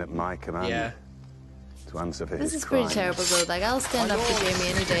please. taken at my command. Yeah. To answer for This his is pretty crimes. terrible, though. Like, I'll stand up for Jamie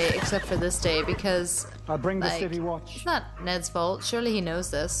any day except for this day because, I'll bring the like, city watch. it's not Ned's fault. Surely he knows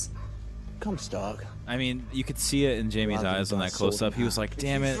this. Come, Stark. I mean, you could see it in Jamie's Rather eyes on than that close-up. He was like,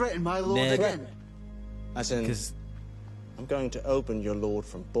 damn it. Threaten my lord Ned. again. As in, 'Cause- I'm going to open your lord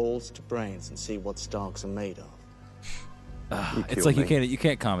from balls to brains and see what Starks are made of. It's like you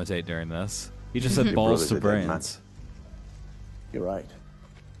can't commentate during this. You just said Your balls to brother's a dead man. brains. You're right.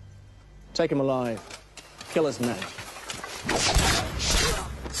 Take him alive. Kill his men.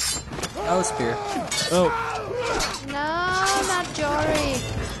 Oh, spear. Oh, No, not Jory.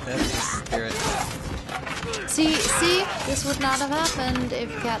 That's the spirit. See, this would not have happened if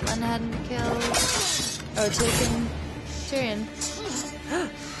Catelyn hadn't killed or taken Tyrion.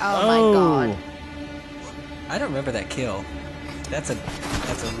 Oh my god. I don't remember that kill. That's a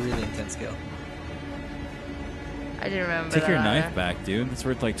really intense kill. I didn't remember take that your either. knife back, dude. It's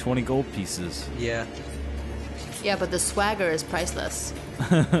worth like 20 gold pieces. Yeah. Yeah, but the swagger is priceless.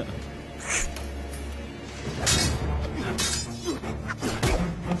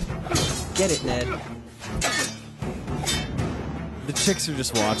 Get it, Ned. The chicks are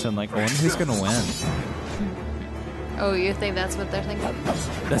just watching like, I wonder who's going to win. Oh, you think that's what they're thinking?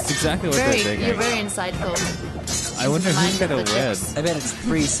 That's exactly what Very, they're thinking. you're very insightful. I wonder who's going to win. chicks. I bet it's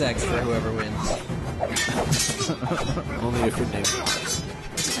free sex for whoever wins. Only if your name.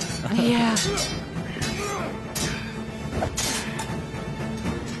 Yeah.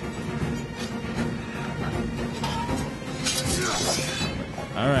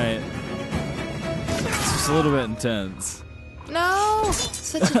 All right. It's just a little bit intense. No,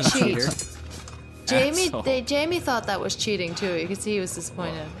 such a cheat. Asshole. Jamie thought that was cheating too. You could see he was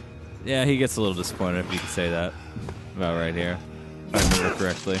disappointed. Yeah, he gets a little disappointed if you can say that. About right here. If I remember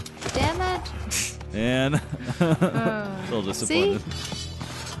correctly. Damn it. And a little disappointed.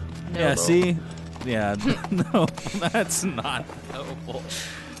 Yeah, Noble. see? Yeah, no, that's not noble.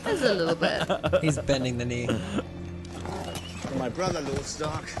 Just a little bit. He's bending the knee. For my brother, Lord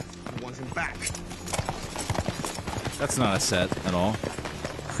Stark, I want him back. That's not a set at all.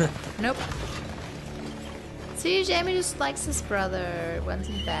 Nope. See, Jamie just likes his brother. Wants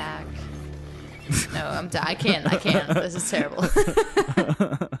him back. No, I can't. This is terrible.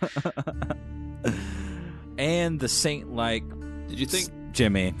 And the saint, like, Did you think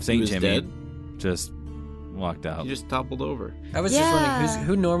Jimmy, he Saint was Jimmy, dead? just walked out. He just toppled over. I was Yeah. just wondering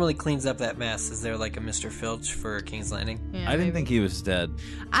who normally cleans up that mess. Is there like a Mr. Filch for King's Landing? Yeah, I didn't maybe. think he was dead.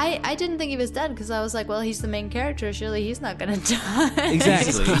 I didn't think he was dead because I was like, well, he's the main character. Surely he's not gonna die. Exactly,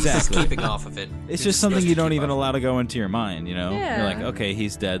 He's exactly. keeping off of it. It's He's just something supposed you to don't keep even off. allow to go into your mind, you know? Yeah. You're like, okay,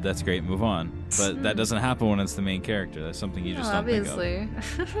 he's dead, that's great, move on. But that doesn't happen when it's the main character. That's something you just don't think of.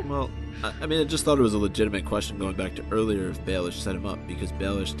 Obviously. Well, I mean, I just thought it was a legitimate question going back to earlier if Baelish set him up, because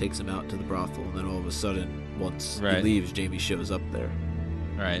Baelish takes him out to the brothel, and then all of a sudden, once Right. he leaves, Jamie shows up there.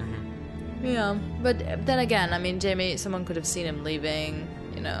 Right. Yeah, but then again, I mean, Jamie, someone could have seen him leaving,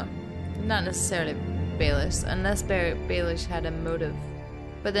 you know, not necessarily Baelish, unless Baelish had a motive.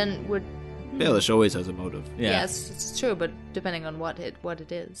 But then would Baelish always has a motive. Yeah. Yes, it's true, but depending on what it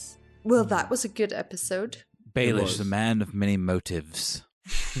is. Well, that was a good episode. Baelish, the man of many motives.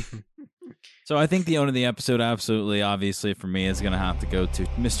 So I think the owner of the episode, absolutely, obviously, for me, is going to have to go to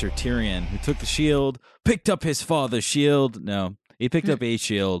Mr. Tyrion, who took the shield, picked up his father's shield. No, he picked up a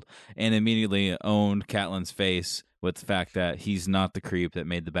shield and immediately owned Catelyn's face with the fact that he's not the creep that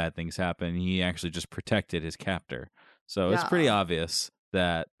made the bad things happen. He actually just protected his captor. So it's pretty obvious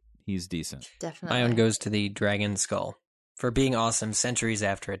that he's decent. Definitely. My own goes to the dragon skull for being awesome centuries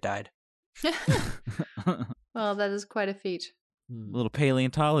after it died. Well, that is quite a feat. A little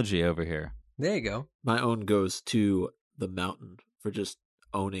paleontology over here. There you go. My own goes to the mountain for just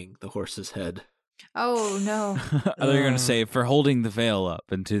owning the horse's head. Oh, no. I thought you were going to say for holding the veil up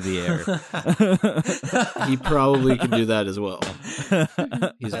into the air. He probably can do that as well.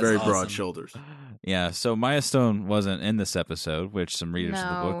 He's That's very awesome. broad shoulders. Yeah, so Maya Stone wasn't in this episode, which some readers of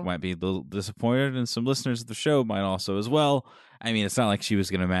the book No. might be a little disappointed, and some listeners of the show might also as well. I mean, it's not like she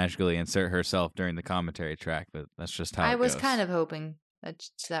was going to magically insert herself during the commentary track, but that's just how I it was goes. kind of hoping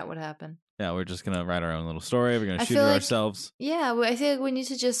that would happen. Yeah, we're just going to write our own little story. We're going to I shoot feel it like- ourselves. Yeah, well, I feel like we need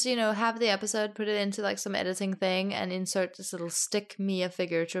to just, have the episode, put it into like some editing thing, and insert this little stick Mia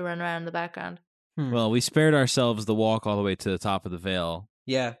figure to run around in the background. Well, we spared ourselves the walk all the way to the top of the veil.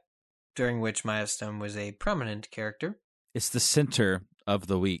 Yeah, during which Maya Stone was a prominent character. It's the center of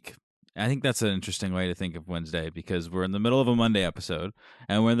the week. I think that's an interesting way to think of Wednesday because we're in the middle of a Monday episode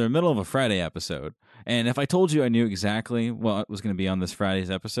and we're in the middle of a Friday episode. And if I told you I knew exactly what was going to be on this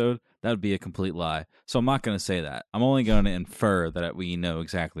Friday's episode, that would be a complete lie. So I'm not going to say that. I'm only going to infer that we know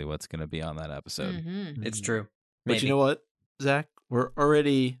exactly what's going to be on that episode. Mm-hmm. It's true. But Maybe. you know what, Zach? We're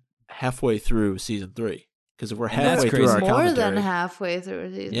already halfway through season 3. Because if we're And that's halfway through our More commentary, than halfway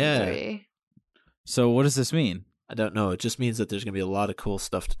through season 3. So what does this mean? I don't know. It just means that there's going to be a lot of cool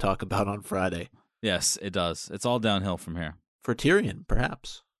stuff to talk about on Friday. Yes, it does. It's all downhill from here. For Tyrion,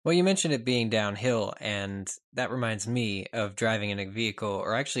 perhaps. Well, you mentioned it being downhill, and that reminds me of driving in a vehicle,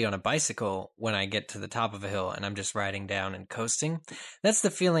 or actually on a bicycle, when I get to the top of a hill and I'm just riding down and coasting. That's the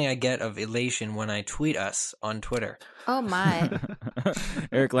feeling I get of elation when I tweet us on Twitter. Oh, my.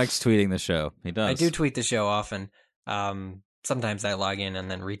 Eric likes tweeting the show. He does. I do tweet the show often. Sometimes I log in and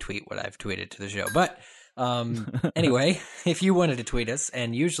then retweet what I've tweeted to the show. But anyway, if you wanted to tweet us,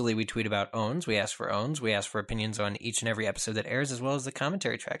 and usually we tweet about owns, we ask for opinions on each and every episode that airs, as well as the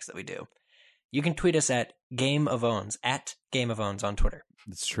commentary tracks that we do. You can tweet us at Game of Owns, at Game of Owns on Twitter.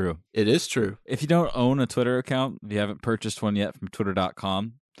 It's true. It is true. If you don't own a Twitter account, if you haven't purchased one yet from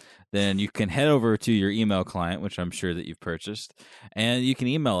twitter.com, then you can head over to your email client, which I'm sure that you've purchased, and you can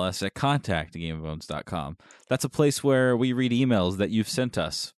email us at contact@gameofowns.com. That's a place where we read emails that you've sent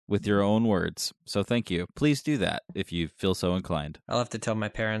us with your own words. So thank you. Please do that if you feel so inclined. I'll have to tell my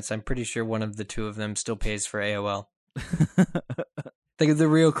parents. I'm pretty sure one of the two of them still pays for AOL. The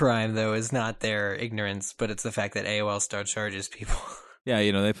real crime, though, is not their ignorance, but it's the fact that AOL still charges people. Yeah,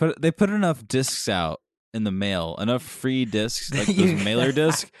 they put enough discs out in the mail, enough free discs, like those mailer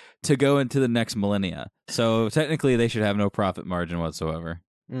discs, to go into the next millennia. So technically, they should have no profit margin whatsoever.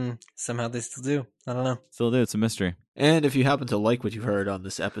 Somehow they still do. I don't know. Still do. It's a mystery. And if you happen to like what you heard on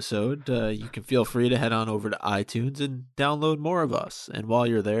this episode, you can feel free to head on over to iTunes and download more of us. And while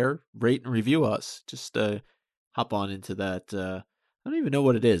you're there, rate and review us. Just hop on into that. I don't even know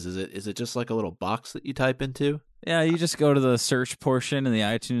what it is. Is it just like a little box that you type into? Yeah, you just go to the search portion in the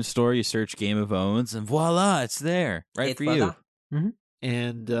iTunes store, you search Game of Owns, and voila, it's there, right for you. Mm-hmm.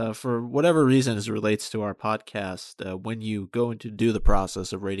 And for whatever reason as it relates to our podcast, when you go into do the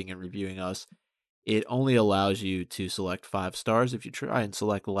process of rating and reviewing us, it only allows you to select 5 stars. If you try and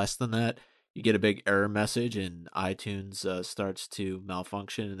select less than that, you get a big error message and iTunes starts to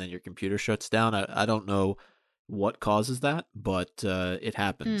malfunction and then your computer shuts down. I don't know what causes that, but it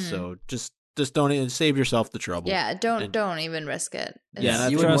happens. So just don't even save yourself the trouble. Yeah, don't even risk it. Yeah,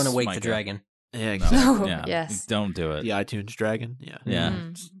 you wouldn't want to wake the dragon. Yeah, exactly. No. Yeah, Yes. don't do it. The iTunes dragon. Yeah. Yeah.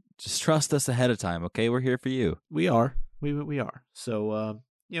 Just trust us ahead of time, okay? We're here for you. We are. We are. So,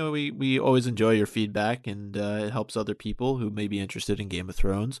 we always enjoy your feedback, and it helps other people who may be interested in Game of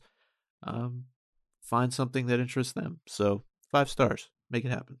Thrones find something that interests them. So 5 stars. Make it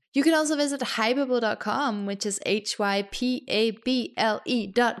happen. You can also visit hypable.com, which is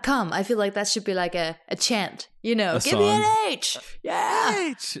hypable.com. I feel like that should be like a chant, give me an H.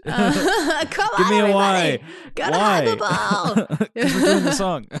 Yeah. H. Come Give on, me a everybody. Y. Go to Why? Hypable. 'Cause we're doing the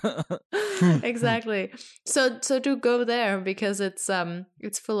song. Exactly. So do go there because it's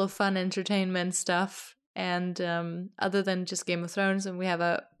full of fun entertainment stuff, and other than just Game of Thrones, and we have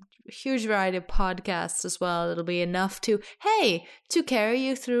a huge variety of podcasts as well. It'll be enough to carry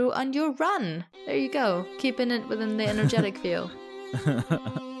you through on your run. There you go, keeping it within the energetic feel.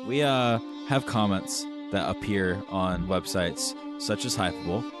 We have comments that appear on websites such as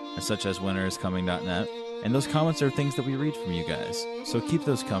Hypeable and such as winteriscoming.net, and those comments are things that we read from you guys. So keep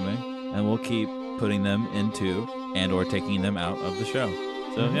those coming, and we'll keep putting them into and or taking them out of the show.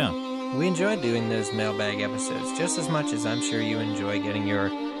 So yeah, we enjoy doing those mailbag episodes just as much as I'm sure you enjoy getting your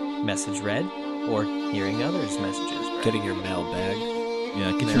message read or hearing others' messages read. Getting your mailbag.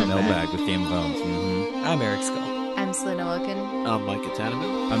 Yeah, get your mailbag with Game of Thrones. Mm-hmm. I'm Eric Skull. I'm Selena Wilkin. I'm Mike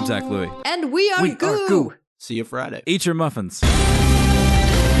Kataneman. I'm Zach Louie. And we are Goo. See you Friday. Eat your muffins.